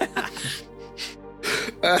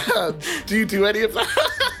 Do you do any of that?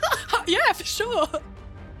 Yeah, for sure.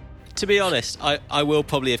 To be honest, I will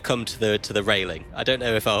probably have come to the railing. I don't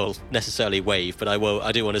know if I'll necessarily wave, but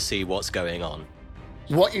I do want to see what's going on.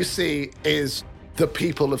 What you see is the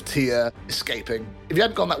people of Tia escaping. If you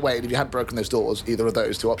hadn't gone that way, and if you hadn't broken those doors, either of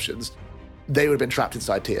those 2 options, they would have been trapped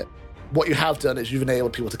inside Tia. What you have done is you've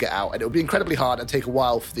enabled people to get out, and it would be incredibly hard and take a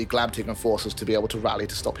while for the Glamtingan forces to be able to rally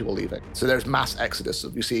to stop people leaving. So there's mass exodus.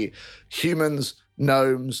 You see humans,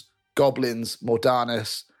 gnomes, goblins,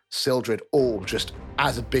 Mordanis, Sildred, all just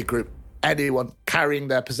as a big group. Anyone carrying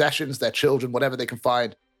their possessions, their children, whatever they can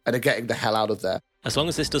find, and are getting the hell out of there. As long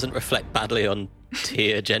as this doesn't reflect badly on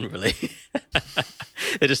Tyr generally.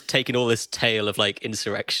 They're just taking all this tale of like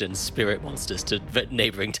insurrection, spirit monsters to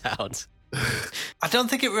neighbouring towns. I don't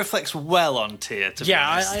think it reflects well on Tyr, to be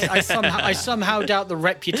Yeah, honest. I somehow doubt the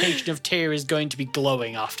reputation of Tyr is going to be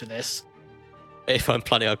glowing after this. If I'm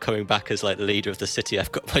planning on coming back as like the leader of the city,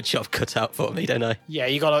 I've got my job cut out for me, don't I? Yeah,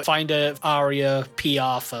 you gotta find a Aria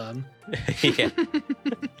PR firm. Yeah.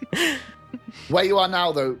 Where you are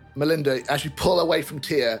now, though, Melinda, as you pull away from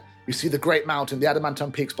Tyr, you see the Great Mountain, the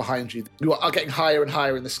Adamantine Peaks behind you. You are getting higher and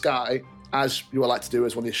higher in the sky, as you are like to do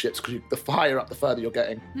as one of these ships, because the higher up, the further you're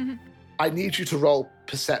getting. Mm-hmm. I need you to roll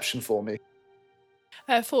perception for me.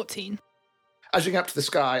 14. as you get up to the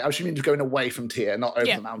sky, I'm assuming you're going away from Tyr, not over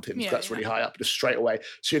the mountains. That's really high up, just straight away.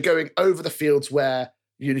 So you're going over the fields where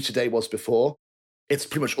Unity Day was before. It's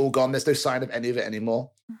pretty much all gone. There's no sign of any of it anymore.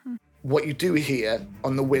 Mm-hmm. What you do hear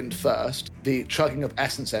on the wind first, the chugging of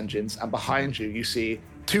essence engines, and behind you, you see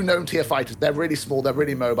 2 known Tyr fighters. They're really small, they're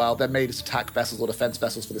really mobile, they're made as attack vessels or defense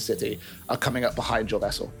vessels for the city, are coming up behind your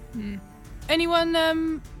vessel. Anyone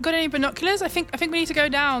got any binoculars? I think we need to go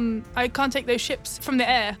down. I can't take those ships from the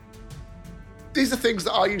air. These are things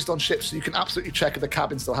that are used on ships, so you can absolutely check if the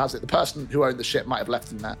cabin still has it. The person who owned the ship might have left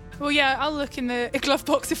them there. Well, yeah, I'll look in the glove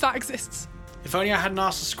box if that exists. If only I hadn't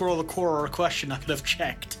asked the Scroll of Korra a question, I could have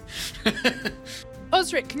checked.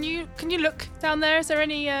 Osric, can you look down there? Is there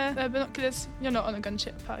any binoculars? You're not on a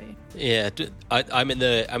gunship, are you? Yeah, I'm in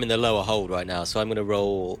the lower hold right now, so I'm going to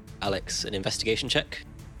roll Alex an investigation check.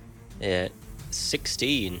 Yeah,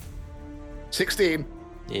 16. 16.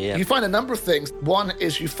 Yeah. You find a number of things. One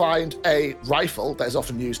is you find a rifle that is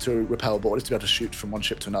often used to repel boarders to be able to shoot from one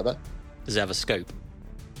ship to another. Does it have a scope?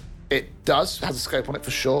 It does, has a scope on it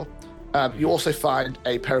for sure. You also find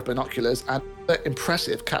a pair of binoculars and an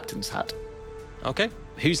impressive captain's hat. Okay.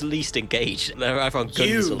 Who's least engaged? They're either on guns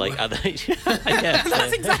You. or like other.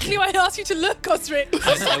 That's exactly why I asked you to look, Osric.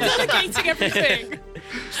 I'm delegating everything.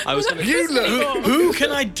 I was going You look. Who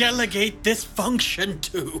can I delegate this function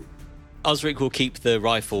to? Osric will keep the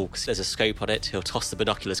rifle because there's a scope on it. He'll toss the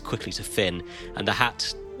binoculars quickly to Finn, and the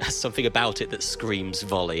hat has something about it that screams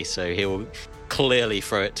volley, so he'll clearly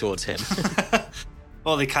throw it towards him.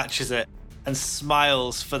 Volley catches it and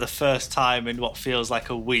smiles for the first time in what feels like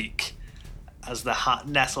a week as the hat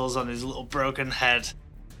nestles on his little broken head.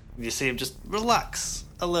 And you see him just relax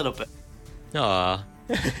a little bit. Ah,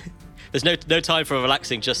 there's no time for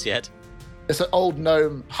relaxing just yet. It's an old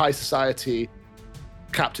gnome high society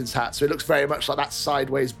captain's hat, so it looks very much like that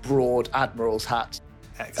sideways broad admiral's hat.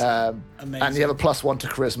 Excellent. Amazing. And you have a +1 to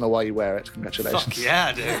charisma while you wear it. Congratulations. Fuck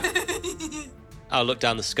yeah, dude. I'll look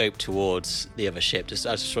down the scope towards the other ship. I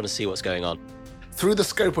just want to see what's going on. Through the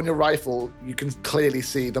scope on your rifle, you can clearly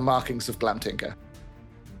see the markings of Glamtinker.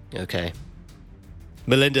 Okay.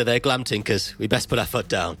 Melinda, they're Glamtinkers. We best put our foot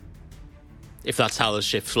down. If that's how the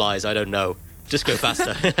ship flies, I don't know. Just go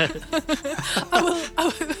faster.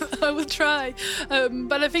 I will try.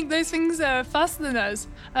 But I think those things are faster than us.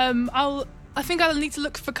 I think I'll need to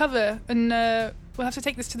look for cover, and we'll have to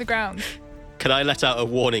take this to the ground. Can I let out a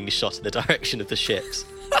warning shot in the direction of the ships?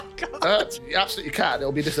 You absolutely can.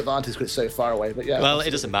 It'll be a disadvantage because it's so far away, but yeah. Well,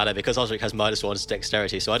 it doesn't matter because Osric has -1 to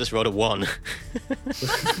dexterity, so I just rolled a 1.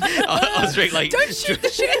 Osric, like... Don't shoot the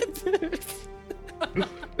ship!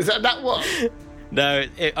 Is that what? No,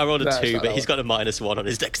 I rolled a No, 2, it's not but that he's got a -1 on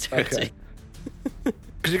his dexterity. Okay.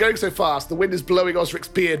 Because you're going so fast, the wind is blowing Osric's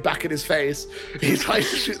beard back in his face. He's trying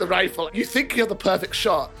to shoot the rifle. You think you have the perfect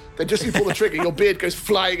shot, then just as you pull the trigger, your beard goes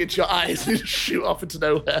flying into your eyes and you just shoot off into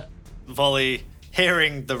nowhere. Volley,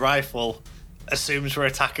 hearing the rifle, assumes we're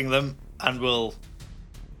attacking them and will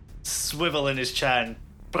swivel in his chair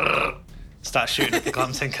and start shooting at the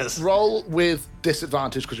Glamtinkers. Roll with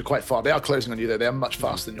disadvantage because you're quite far. They are closing on you, though. They are much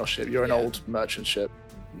faster than your ship. You're an old merchant ship.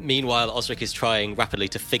 Meanwhile, Osric is trying rapidly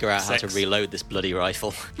to figure out how to 6. reload this bloody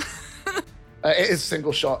rifle. It is a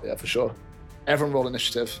single shot, yeah, for sure. Everyone roll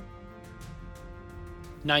initiative.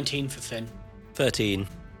 19 for Finn. 13.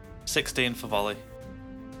 16 for Volley.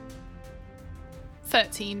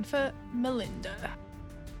 13 for Melinda.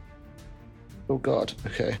 Oh, God.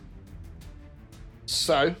 Okay.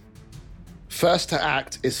 So, first to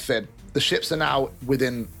act is Finn. The ships are now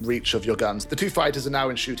within reach of your guns. The 2 fighters are now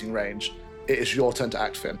in shooting range. It is your turn to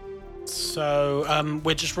act, Finn. So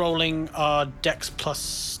we're just rolling our Dex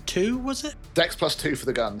 +2, was it? Dex +2 for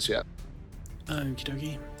the guns, yeah. Okie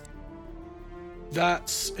dokie.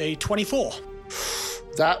 That's a 24.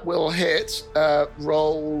 That will hit.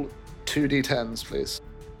 Roll 2d10s, please.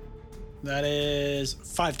 That is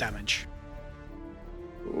 5 damage.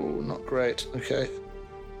 Oh, not great. Okay.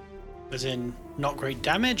 As in, not great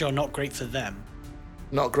damage or not great for them?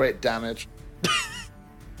 Not great damage.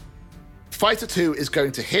 Fighter 2 is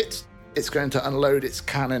going to hit. It's going to unload its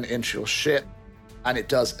cannon into your ship, and it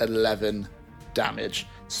does 11 damage.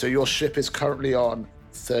 So your ship is currently on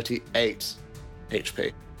 38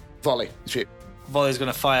 HP. Volley, shoot. Volley's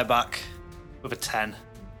going to fire back with a 10.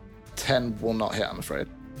 10 will not hit, I'm afraid.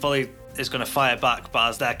 Volley is going to fire back, but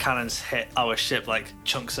as their cannons hit our ship, like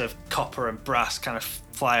chunks of copper and brass kind of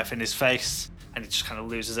fly up in his face, and he just kind of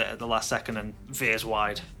loses it at the last second and veers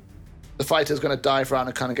wide. The fighter's going to dive around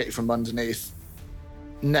and kind of get you from underneath.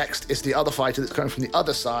 Next is the other fighter that's coming from the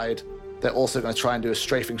other side. They're also going to try and do a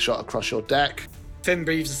strafing shot across your deck. Finn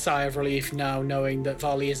breathes a sigh of relief now, knowing that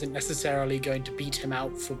Volley isn't necessarily going to beat him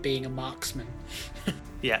out for being a marksman.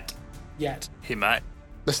 Yet. He might.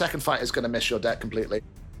 The second fight is going to miss your deck completely.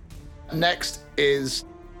 Next is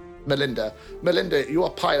Melinda. Melinda, you are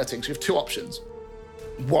piloting, so you have two options.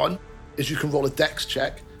 One is you can roll a dex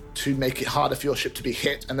check to make it harder for your ship to be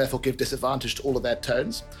hit and therefore give disadvantage to all of their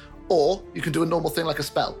turns. Or you can do a normal thing like a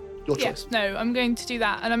spell. Your choice. No, I'm going to do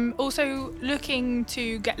that. And I'm also looking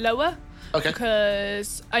to get lower. Okay.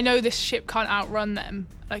 Because I know this ship can't outrun them.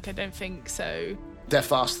 Like, I don't think so. They're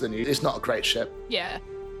faster than you. It's not a great ship. Yeah.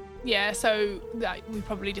 Yeah, so we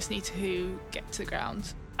probably just need to get to the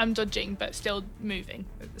ground. I'm dodging, but still moving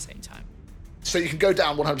at the same time. So you can go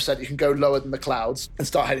down 100%. You can go lower than the clouds and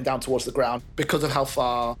start heading down towards the ground. Because of how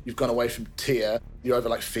far you've gone away from Tyr, you're over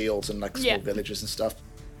like fields and like small villages and stuff.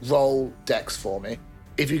 Roll dex for me.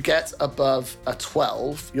 If you get above a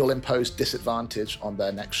 12, you'll impose disadvantage on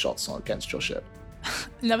their next shots against your ship.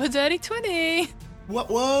 Another dirty 20.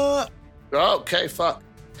 What? Okay, fuck.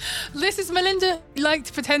 This is Melinda.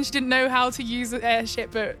 Potentially didn't know how to use an airship,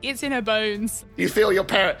 but it's in her bones. You feel your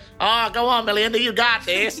parent, go on, Melinda, you got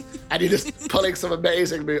this. And you're just pulling some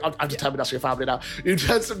amazing moves. I'm determined that's your family now. You've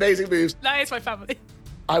done some amazing moves. That is my family.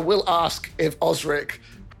 I will ask if Osric,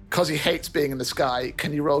 because he hates being in the sky,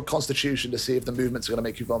 can you roll Constitution to see if the movements are going to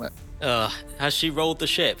make you vomit? Has she rolled the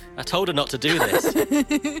ship? I told her not to do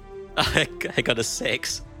this. I got a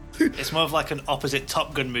 6. It's more of like an opposite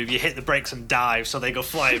Top Gun move. You hit the brakes and dive, so they go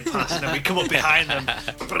flying past, and then we come up behind them.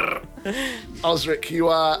 Osric, you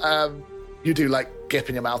are, you do like gip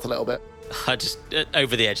in your mouth a little bit. I just,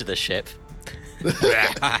 over the edge of the ship.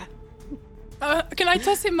 Can I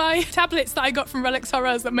toss in my tablets that I got from Relics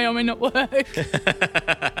Horrors that may or may not work?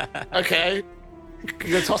 Okay. You're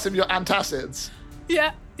going to toss him your antacids?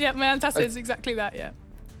 Yeah, my antacids, exactly that, yeah.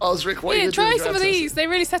 Osric, what are you Here, going to do? try some of these. They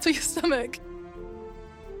really settle your stomach.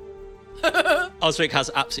 Osric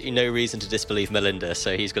has absolutely no reason to disbelieve Melinda,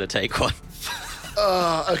 so he's going to take one.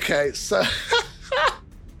 Okay, so...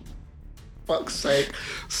 Fuck's sake.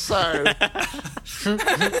 So...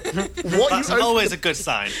 That's always a good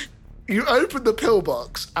sign. You open the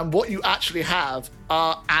pillbox, and what you actually have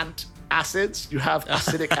are ant acids. You have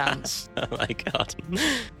acidic ants. Oh my god.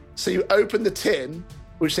 So you open the tin,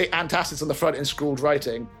 which say antacids on the front in scrawled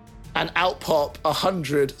writing, and out pop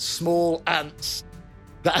 100 small ants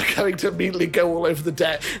that are going to immediately go all over the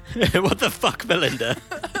deck. What the fuck, Melinda?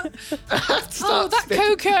 That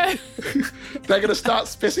cocoa! They're going to start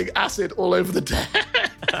spitting acid all over the deck.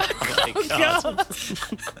 Oh my god.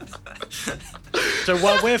 So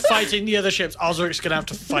while we're fighting the other ships, Osric's going to have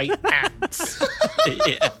to fight ants.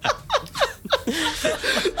 Yeah.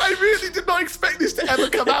 I really did not expect this to ever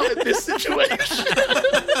come out in this situation.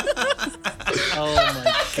 Oh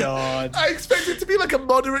my god. I expect it to be like a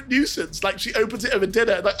moderate nuisance. Like she opens it over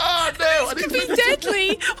dinner, like, oh no, I didn't Be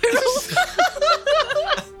deadly!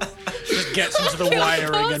 Just gets into the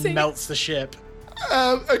wiring party. and melts the ship.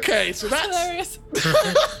 Okay, so that's Hilarious.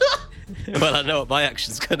 Well, I know what my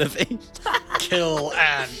action's going to be. Kill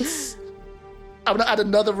ants. I'm going to add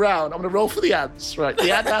another round. I'm going to roll for the ants. Right,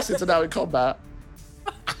 the ant acids are now in combat.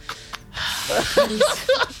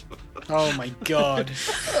 Oh my god.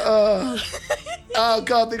 Oh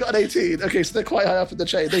god, they got an 18. Okay, so they're quite high up in the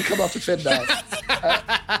chain. They come after Finn now.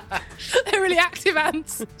 They're really active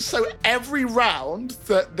ants. So every round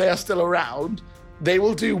that they are still around, they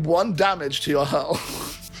will do 1 damage to your hull.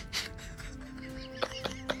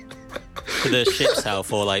 To the ship's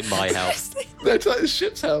health or like my health? No, to like the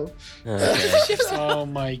ship's hull. Okay. Oh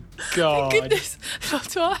my god. Goodness, not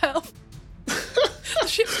to our health. The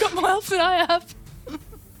ship's got more health than I have.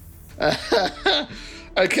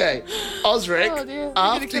 Okay, Osric, Oh, dear. They're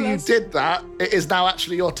after gonna kill you us. did that, it is now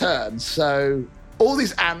actually your turn. So all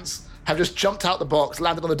these ants have just jumped out the box,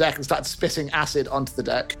 landed on the deck, and started spitting acid onto the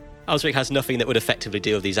deck. Osric has nothing that would effectively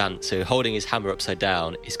deal with these ants, so holding his hammer upside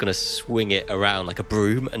down, he's going to swing it around like a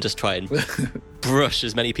broom and just try and brush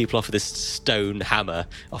as many people off with this stone hammer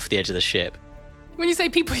off the edge of the ship. When you say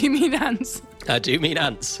people, you mean ants. I do mean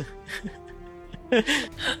ants.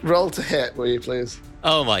 Roll to hit, will you please?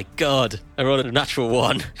 Oh my god, I rolled a natural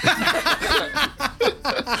 1.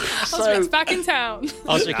 Osric's back in town.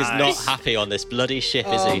 Osric is not happy on this bloody ship,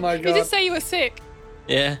 is Oh he? my You did god. say you were sick.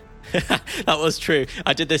 Yeah, that was true.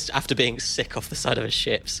 I did this after being sick off the side of a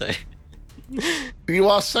ship, so... You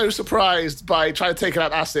are so surprised by trying to take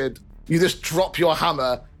out acid, you just drop your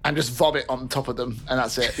hammer and just vomit on top of them, and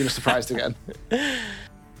that's it. You're surprised again.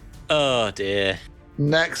 Oh dear.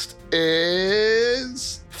 Next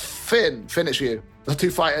is Finn. Finn, it's you. The 2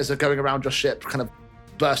 fighters are going around your ship, kind of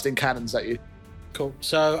bursting cannons at you. Cool.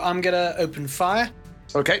 So I'm going to open fire.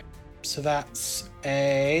 Okay. So that's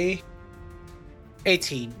a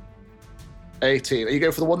 18. 18. Are you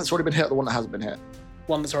going for the one that's already been hit or the one that hasn't been hit?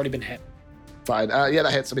 One that's already been hit. Fine. Yeah,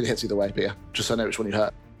 that hits. I mean, it hits either way, but yeah, just so I know which one you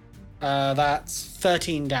hurt. That's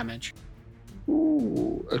 13 damage.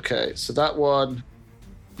 Ooh, okay. So that one,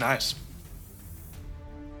 Nice.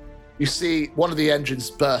 you see one of the engines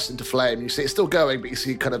burst into flame. You see it's still going, but you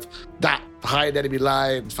see kind of that behind enemy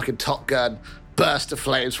line, fucking Top Gun, burst to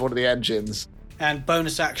flames for one of the engines. And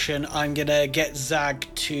bonus action, I'm gonna get Zag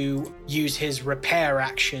to use his repair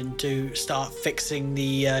action to start fixing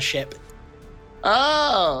the ship.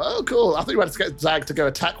 Oh, cool. I thought you wanted to get Zag to go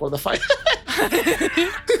attack one of the fighters.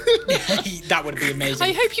 That would be amazing.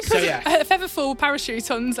 I hope you put a featherfall parachute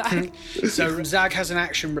on Zag. So Zag has an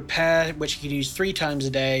action repair, which he can use 3 times a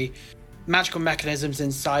day. Magical mechanisms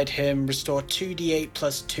inside him restore 2d8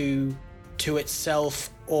 plus 2 to itself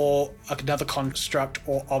or another construct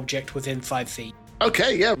or object within 5 feet.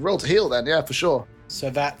 Okay, yeah, roll to heal then. Yeah, for sure. So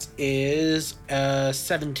that is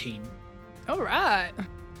 17. All right.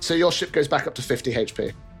 So your ship goes back up to 50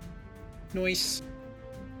 HP. Nice.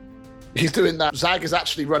 He's doing that. Zag is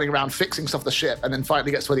actually running around fixing stuff on the ship and then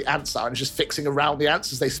finally gets to where the ants are and is just fixing around the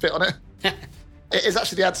ants as they spit on it. It is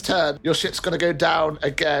actually the ants' turn. Your ship's going to go down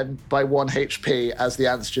again by 1 HP as the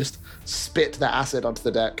ants just spit their acid onto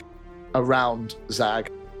the deck around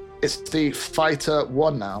Zag. It's the Fighter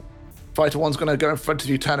 1 now. Fighter 1's going to go in front of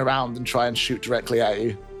you, turn around and try and shoot directly at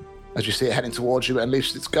you. As you see it heading towards you, it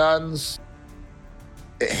unleashes its guns.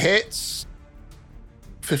 It hits.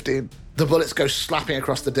 15. The bullets go slapping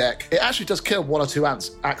across the deck. It actually does kill 1 or 2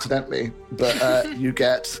 ants accidentally, but you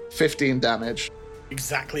get 15 damage.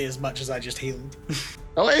 Exactly as much as I just healed.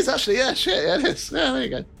 Oh, it is actually, yeah, shit, yeah, it is. Yeah, there you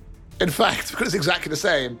go. In fact, because it's exactly the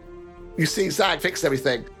same, you see Zag fix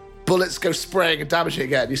everything. Bullets go spraying and damaging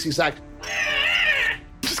again. You see Zag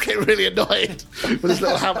just get really annoyed with his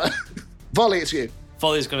little hammer. Volley, it's you.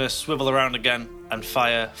 Volley's going to swivel around again and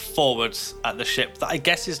fire forwards at the ship that I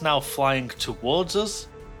guess is now flying towards us.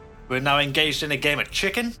 We're now engaged in a game of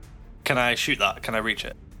chicken. Can I shoot that? Can I reach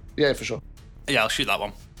it? Yeah, for sure. Yeah, I'll shoot that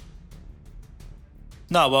one.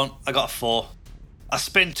 No, I won't. I got a 4. I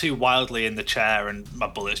spin too wildly in the chair and my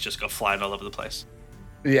bullets just go flying all over the place.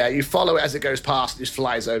 Yeah, you follow it as it goes past, it just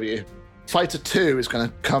flies over you. Fighter 2 is going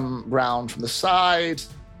to come round from the side.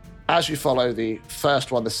 As you follow the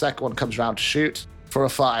first one, the second one comes round to shoot for a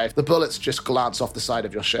 5. The bullets just glance off the side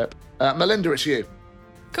of your ship. Melinda, it's you.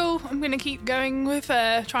 Cool. I'm going to keep going with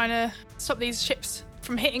trying to stop these ships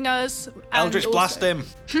from hitting us. Eldritch blast him.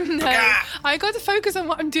 No, I got to focus on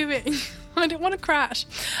what I'm doing. I don't want to crash.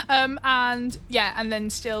 And then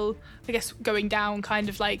still, I guess, going down kind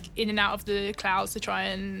of like in and out of the clouds to try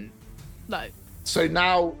and like. So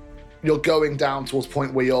now you're going down towards the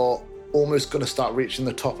point where you're almost going to start reaching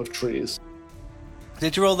the top of trees.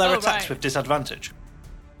 Did you roll their Oh, attacks right. with disadvantage?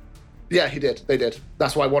 Yeah, he did. They did.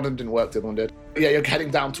 That's why one of them didn't work, the other one did. Yeah, you're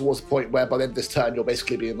heading down towards the point where by the end of this turn, you'll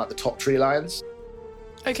basically be in like the top tree lines.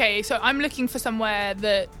 Okay, so I'm looking for somewhere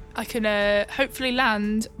that I can hopefully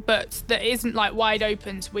land, but that isn't like wide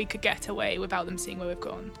open, so we could get away without them seeing where we've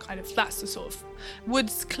gone. Kind of, that's the sort of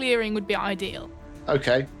woods clearing would be ideal.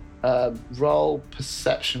 Okay. Roll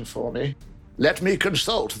perception for me. Let me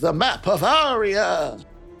consult the map of Aria.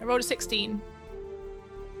 I rolled a 16.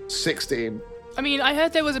 16. I mean, I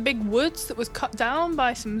heard there was a big woods that was cut down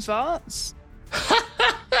by some Zvarts.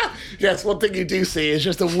 Yes, one thing you do see is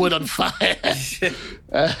just a wood on fire.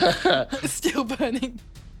 It's still burning.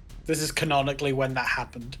 This is canonically when that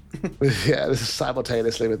happened. Yeah, this is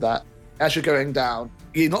simultaneously with that. As you're going down,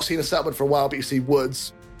 you've not seen a settlement for a while, but you see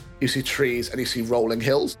woods, you see trees, and you see rolling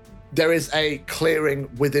hills. There is a clearing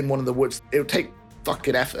within one of the woods. It would take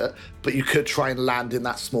fucking effort, but you could try and land in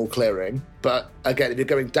that small clearing. But again, if you're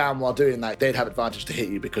going down while doing that, they'd have advantage to hit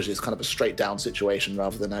you because it's kind of a straight down situation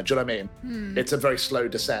rather than a, do you know what I mean? It's a very slow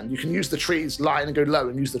descend. You can use the trees line and go low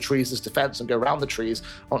and use the trees as defense and go around the trees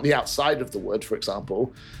on the outside of the wood, for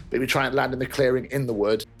example. But if you try and land in the clearing in the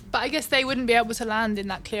wood, But I guess they wouldn't be able to land in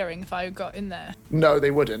that clearing if I got in there. no,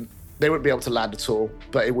 they wouldn't. They wouldn't be able to land at all,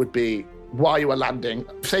 but it would be while you were landing.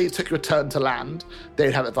 Say you took your turn to land,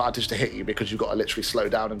 they'd have advantage to hit you because you've got to literally slow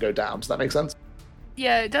down and go down. Does that make sense?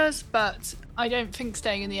 Yeah, it does, but I don't think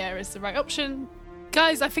staying in the air is the right option.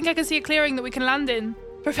 Guys, I think I can see a clearing that we can land in.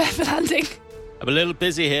 Prepare for landing. I'm a little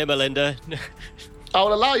busy here, Melinda.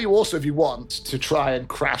 I'll allow you also, if you want, to try and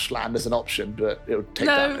crash land as an option, but it would take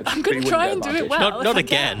No, damage. I'm but going you to try wouldn't and get do it advantage. well. Not if I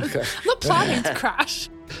can. again. Okay. I'm not planning to crash.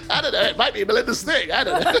 I don't know, it might be Melinda's thing. I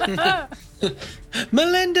don't know.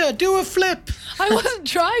 Melinda, do a flip! I wasn't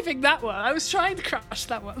driving that one. I was trying to crash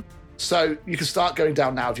that one. So you can start going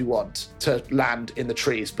down now if you want to land in the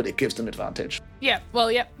trees, but it gives them advantage. Yeah,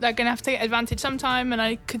 they're going to have to get advantage sometime, and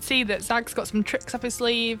I could see that Zag's got some tricks up his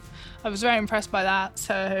sleeve. I was very impressed by that,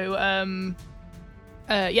 so, I'm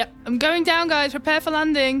going down, guys. Prepare for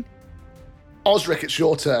landing. Osric, it's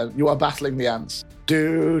your turn. You are battling the ants.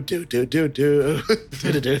 Do. Okay.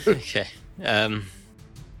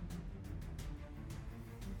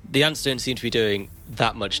 The ants don't seem to be doing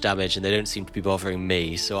that much damage, and they don't seem to be bothering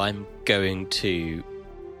me, so I'm going to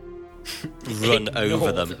run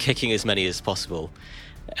over them, kicking as many as possible.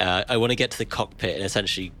 I want to get to the cockpit and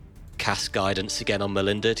essentially cast guidance again on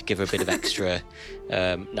Melinda to give her a bit of extra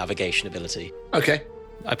navigation ability. Okay.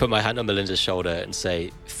 I put my hand on Melinda's shoulder and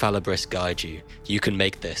say, Falibris guide you. You can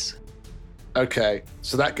make this. Okay,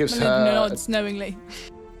 so that gives Melinda her... nods knowingly.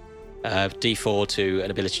 D4 to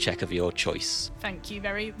an ability check of your choice. Thank you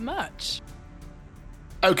very much.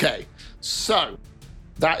 Okay, so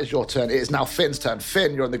that is your turn. It is now Finn's turn.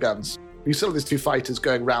 Finn, you're on the guns. You still have these two fighters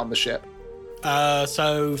going round the ship.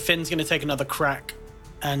 So Finn's going to take another crack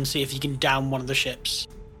and see if he can down one of the ships.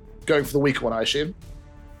 Going for the weaker one, I assume.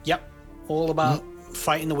 Yep. All about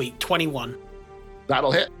fighting the weak. 21.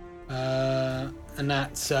 That'll hit. And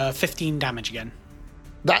that's 15 damage again.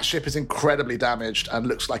 That ship is incredibly damaged and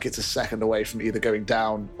looks like it's a second away from either going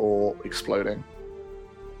down or exploding.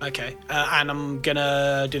 Okay. And I'm going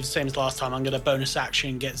to do the same as last time. I'm going to bonus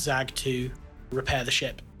action get Zag to repair the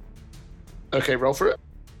ship. Okay, roll for it.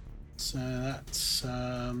 So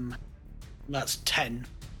that's 10.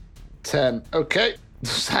 10. Okay.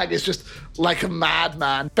 Zag is just like a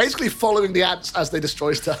madman, basically following the ants as they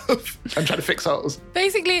destroy stuff and trying to fix holes.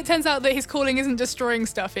 Basically, it turns out that his calling isn't destroying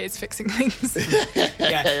stuff, it's fixing things.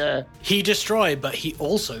 Yeah. He destroy, but he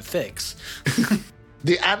also fix.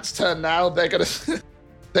 The ants' turn now. They're gonna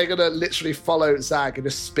literally follow Zag and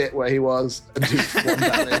just spit where he was and do 1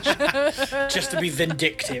 damage. Just to be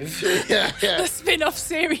vindictive. Yeah. The spin-off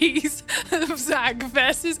series of Zag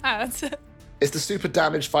versus Ant. It's the super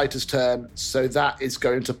damaged fighter's turn, so that is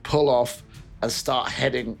going to pull off and start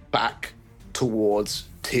heading back towards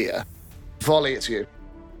Tyr. Volley, it's you.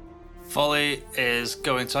 Volley is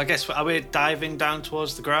going to, I guess, are we diving down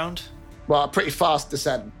towards the ground? Well, a pretty fast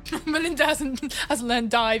descent. Melinda hasn't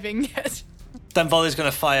learned diving yet. Then Volley's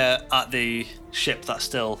going to fire at the ship that's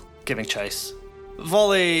still giving chase.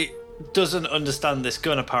 Volley doesn't understand this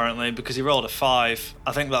gun, apparently, because he rolled a 5.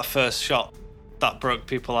 I think that first shot that broke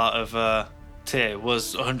people out of Tyr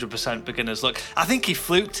was 100% beginner's luck. I think he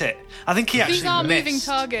fluked it. I think he actually These are missed. moving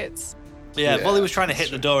targets. Yeah, Yeah, Volley was trying to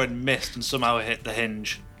hit the door and missed and somehow hit the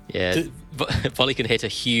hinge. Yeah, Volley can hit a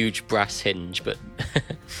huge brass hinge, but...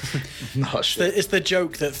 No, shit. It's the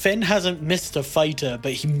joke that Finn hasn't missed a fighter,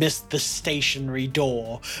 but he missed the stationary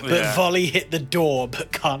door. But Yeah. Volley hit the door,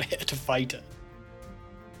 but can't hit a fighter.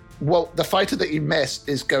 Well, the fighter that you missed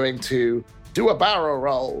is going to do a barrel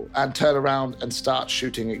roll and turn around and start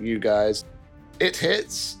shooting at you guys. It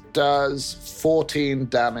hits, does 14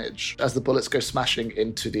 damage as the bullets go smashing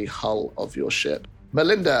into the hull of your ship.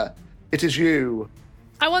 Melinda, it is you.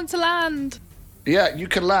 I want to land. Yeah, you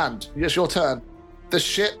can land. It's your turn. The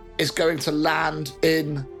ship is going to land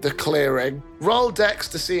in the clearing. Roll dex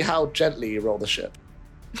to see how gently you roll the ship.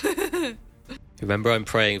 Remember, I'm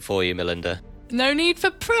praying for you, Melinda. No need for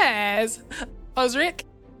prayers. Osric,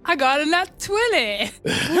 I got a nat 20.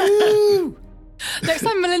 Woo! Next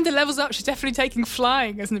time Melinda levels up, she's definitely taking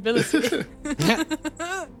flying as an ability.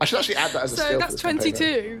 I should actually add that as a So skill. that's for this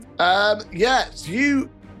campaign, 22. Yeah, you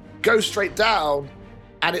go straight down,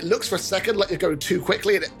 and it looks for a second like you're going too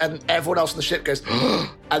quickly, and everyone else on the ship goes,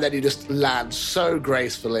 and then you just land so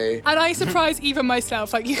gracefully. And I surprise even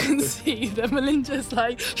myself. Like, you can see that Melinda's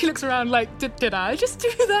like, she looks around like, did I just do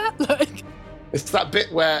that? Like, It's that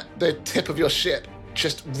bit where the tip of your ship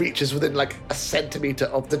just reaches within like a centimetre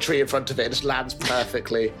of the tree in front of it and just lands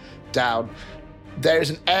perfectly down. There is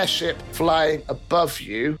an airship flying above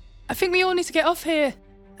you. I think we all need to get off here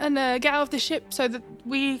and get out of the ship so that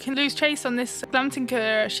we can lose chase on this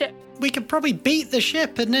Glamtinker ship. We could probably beat the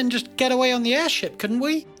ship and then just get away on the airship, couldn't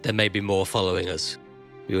we? There may be more following us.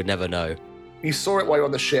 We would never know. You saw it while you're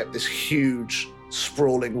on the ship, this huge,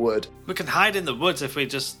 sprawling wood. We can hide in the woods if we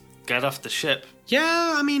just get off the ship.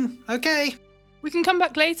 Yeah, I mean, okay. We can come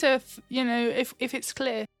back later, if it's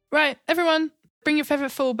clear. Right, everyone, bring your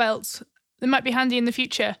favourite full belts. They might be handy in the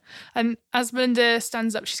future. And as Melinda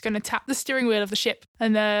stands up, she's going to tap the steering wheel of the ship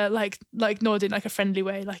and like nod in like a friendly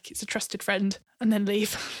way, like it's a trusted friend, and then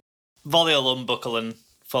leave. Volley will unbuckle and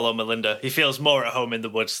follow Melinda. He feels more at home in the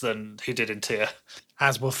woods than he did in Tyr.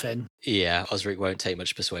 As will Finn. Yeah, Osric won't take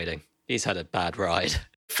much persuading. He's had a bad ride.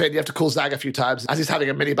 Finn, you have to call Zag a few times as he's having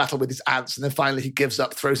a mini battle with his ants, and then finally he gives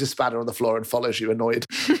up, throws his spanner on the floor, and follows you, annoyed.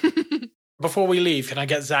 Before we leave, can I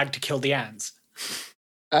get Zag to kill the ants?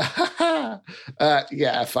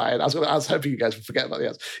 Yeah, fine. I was hoping you guys would forget about the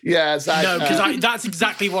ants. Yeah, Zag. No, because that's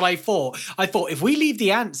exactly what I thought. I thought if we leave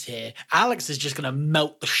the ants here, Alex is just going to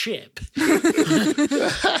melt the ship.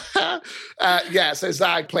 Yeah, so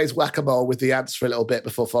Zag plays whack-a-mole with the ants for a little bit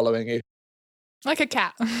before following you. Like a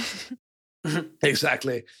cat.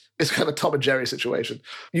 Exactly. It's kind of a Tom and Jerry situation.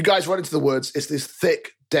 You guys run into the woods. It's these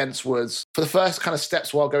thick, dense woods. For the first kind of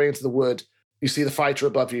steps while going into the wood, you see the fighter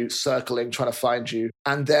above you circling, trying to find you.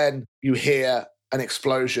 And then you hear an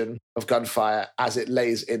explosion of gunfire as it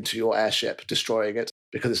lays into your airship, destroying it,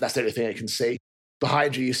 because that's the only thing it can see.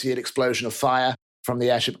 Behind you, you see an explosion of fire from the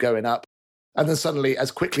airship going up. And then suddenly, as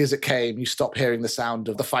quickly as it came, you stop hearing the sound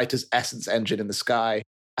of the fighter's essence engine in the sky.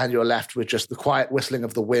 And you're left with just the quiet whistling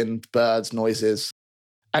of the wind, birds, noises.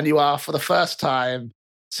 And you are, for the first time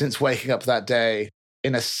since waking up that day,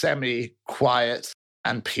 in a semi-quiet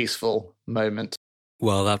and peaceful moment.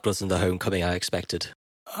 Well, that wasn't the homecoming I expected.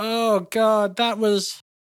 Oh God, that was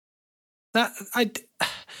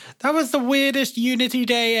the weirdest Unity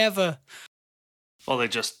day ever. Volley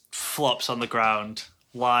just flops on the ground,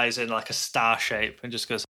 lies in like a star shape, and just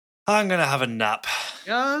goes, I'm going to have a nap.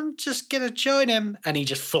 I'm just going to join him. And he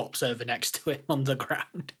just flops over next to him on the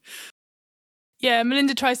ground. Yeah,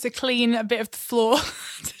 Melinda tries to clean a bit of the floor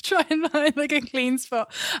to try and find like a clean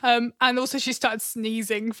spot. And also she started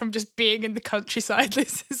sneezing from just being in the countryside.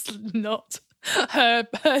 This is not her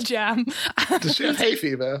jam. Does she have hay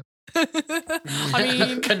fever? I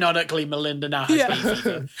mean, canonically, Melinda now has hay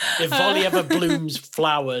fever. If Volley ever blooms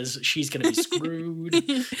flowers, she's going to be screwed.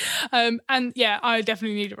 And yeah, I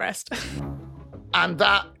definitely need a rest. And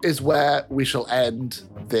that is where we shall end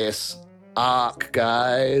this arc,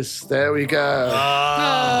 guys. There we go.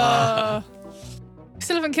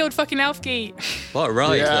 Still haven't killed fucking Alfgeet. What a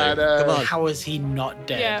ride, Yeah, though. no. Come on. How is he not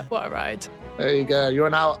dead? Yeah, what a ride. There you go. You are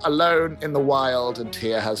now alone in the wild, and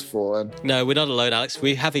Tia has fallen. No, we're not alone, Alex.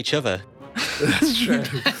 We have each other. That's true.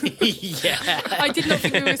 Yeah. I did not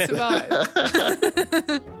think we would survive.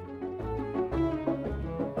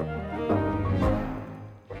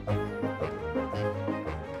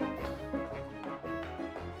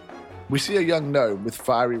 We see a young gnome with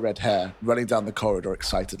fiery red hair running down the corridor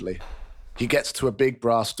excitedly. He gets to a big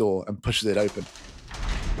brass door and pushes it open.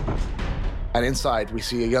 And inside, we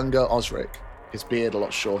see a younger Osric, his beard a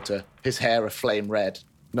lot shorter, his hair a flame red,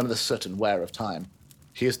 none of the soot and wear of time.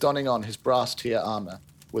 He is donning on his brass tier armor,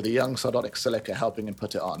 with a young sardonic Silica helping him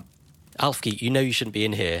put it on. Alfgeet, you know you shouldn't be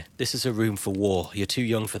in here. This is a room for war. You're too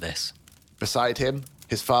young for this. Beside him,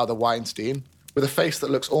 his father Weinstein, with a face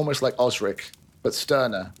that looks almost like Osric, but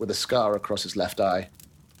sterner, with a scar across his left eye.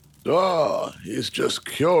 He's just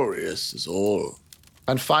curious, is all.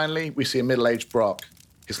 And finally, we see a middle-aged Brock,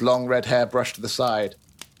 his long red hair brushed to the side,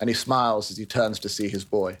 and he smiles as he turns to see his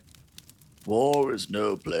boy. War is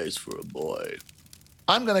no place for a boy.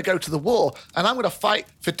 I'm going to go to the war, and I'm going to fight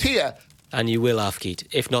for Tia. And you will, Alfgeet.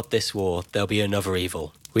 If not this war, there'll be another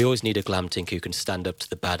evil. We always need a Glamtink who can stand up to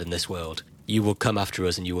the bad in this world. You will come after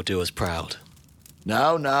us and you will do us proud.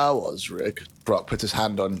 Now, Osric. Brock puts his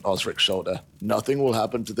hand on Osric's shoulder. Nothing will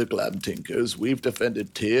happen to the Glamtinkers. We've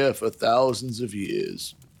defended Tyr for thousands of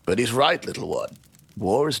years. But he's right, little one.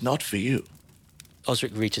 War is not for you.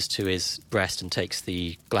 Osric reaches to his breast and takes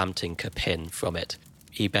the Glamtinker pin from it.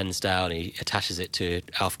 He bends down and he attaches it to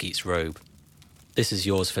Alfgeet's robe. This is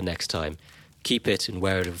yours for next time. Keep it and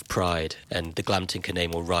wear it with pride, and the Glamtinker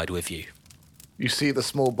name will ride with you. You see the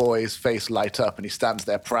small boy's face light up and he stands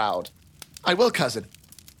there proud. I will, cousin.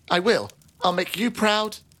 I will. I'll make you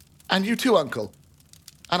proud, and you too, uncle.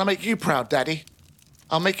 And I'll make you proud, Daddy.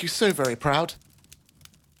 I'll make you so very proud.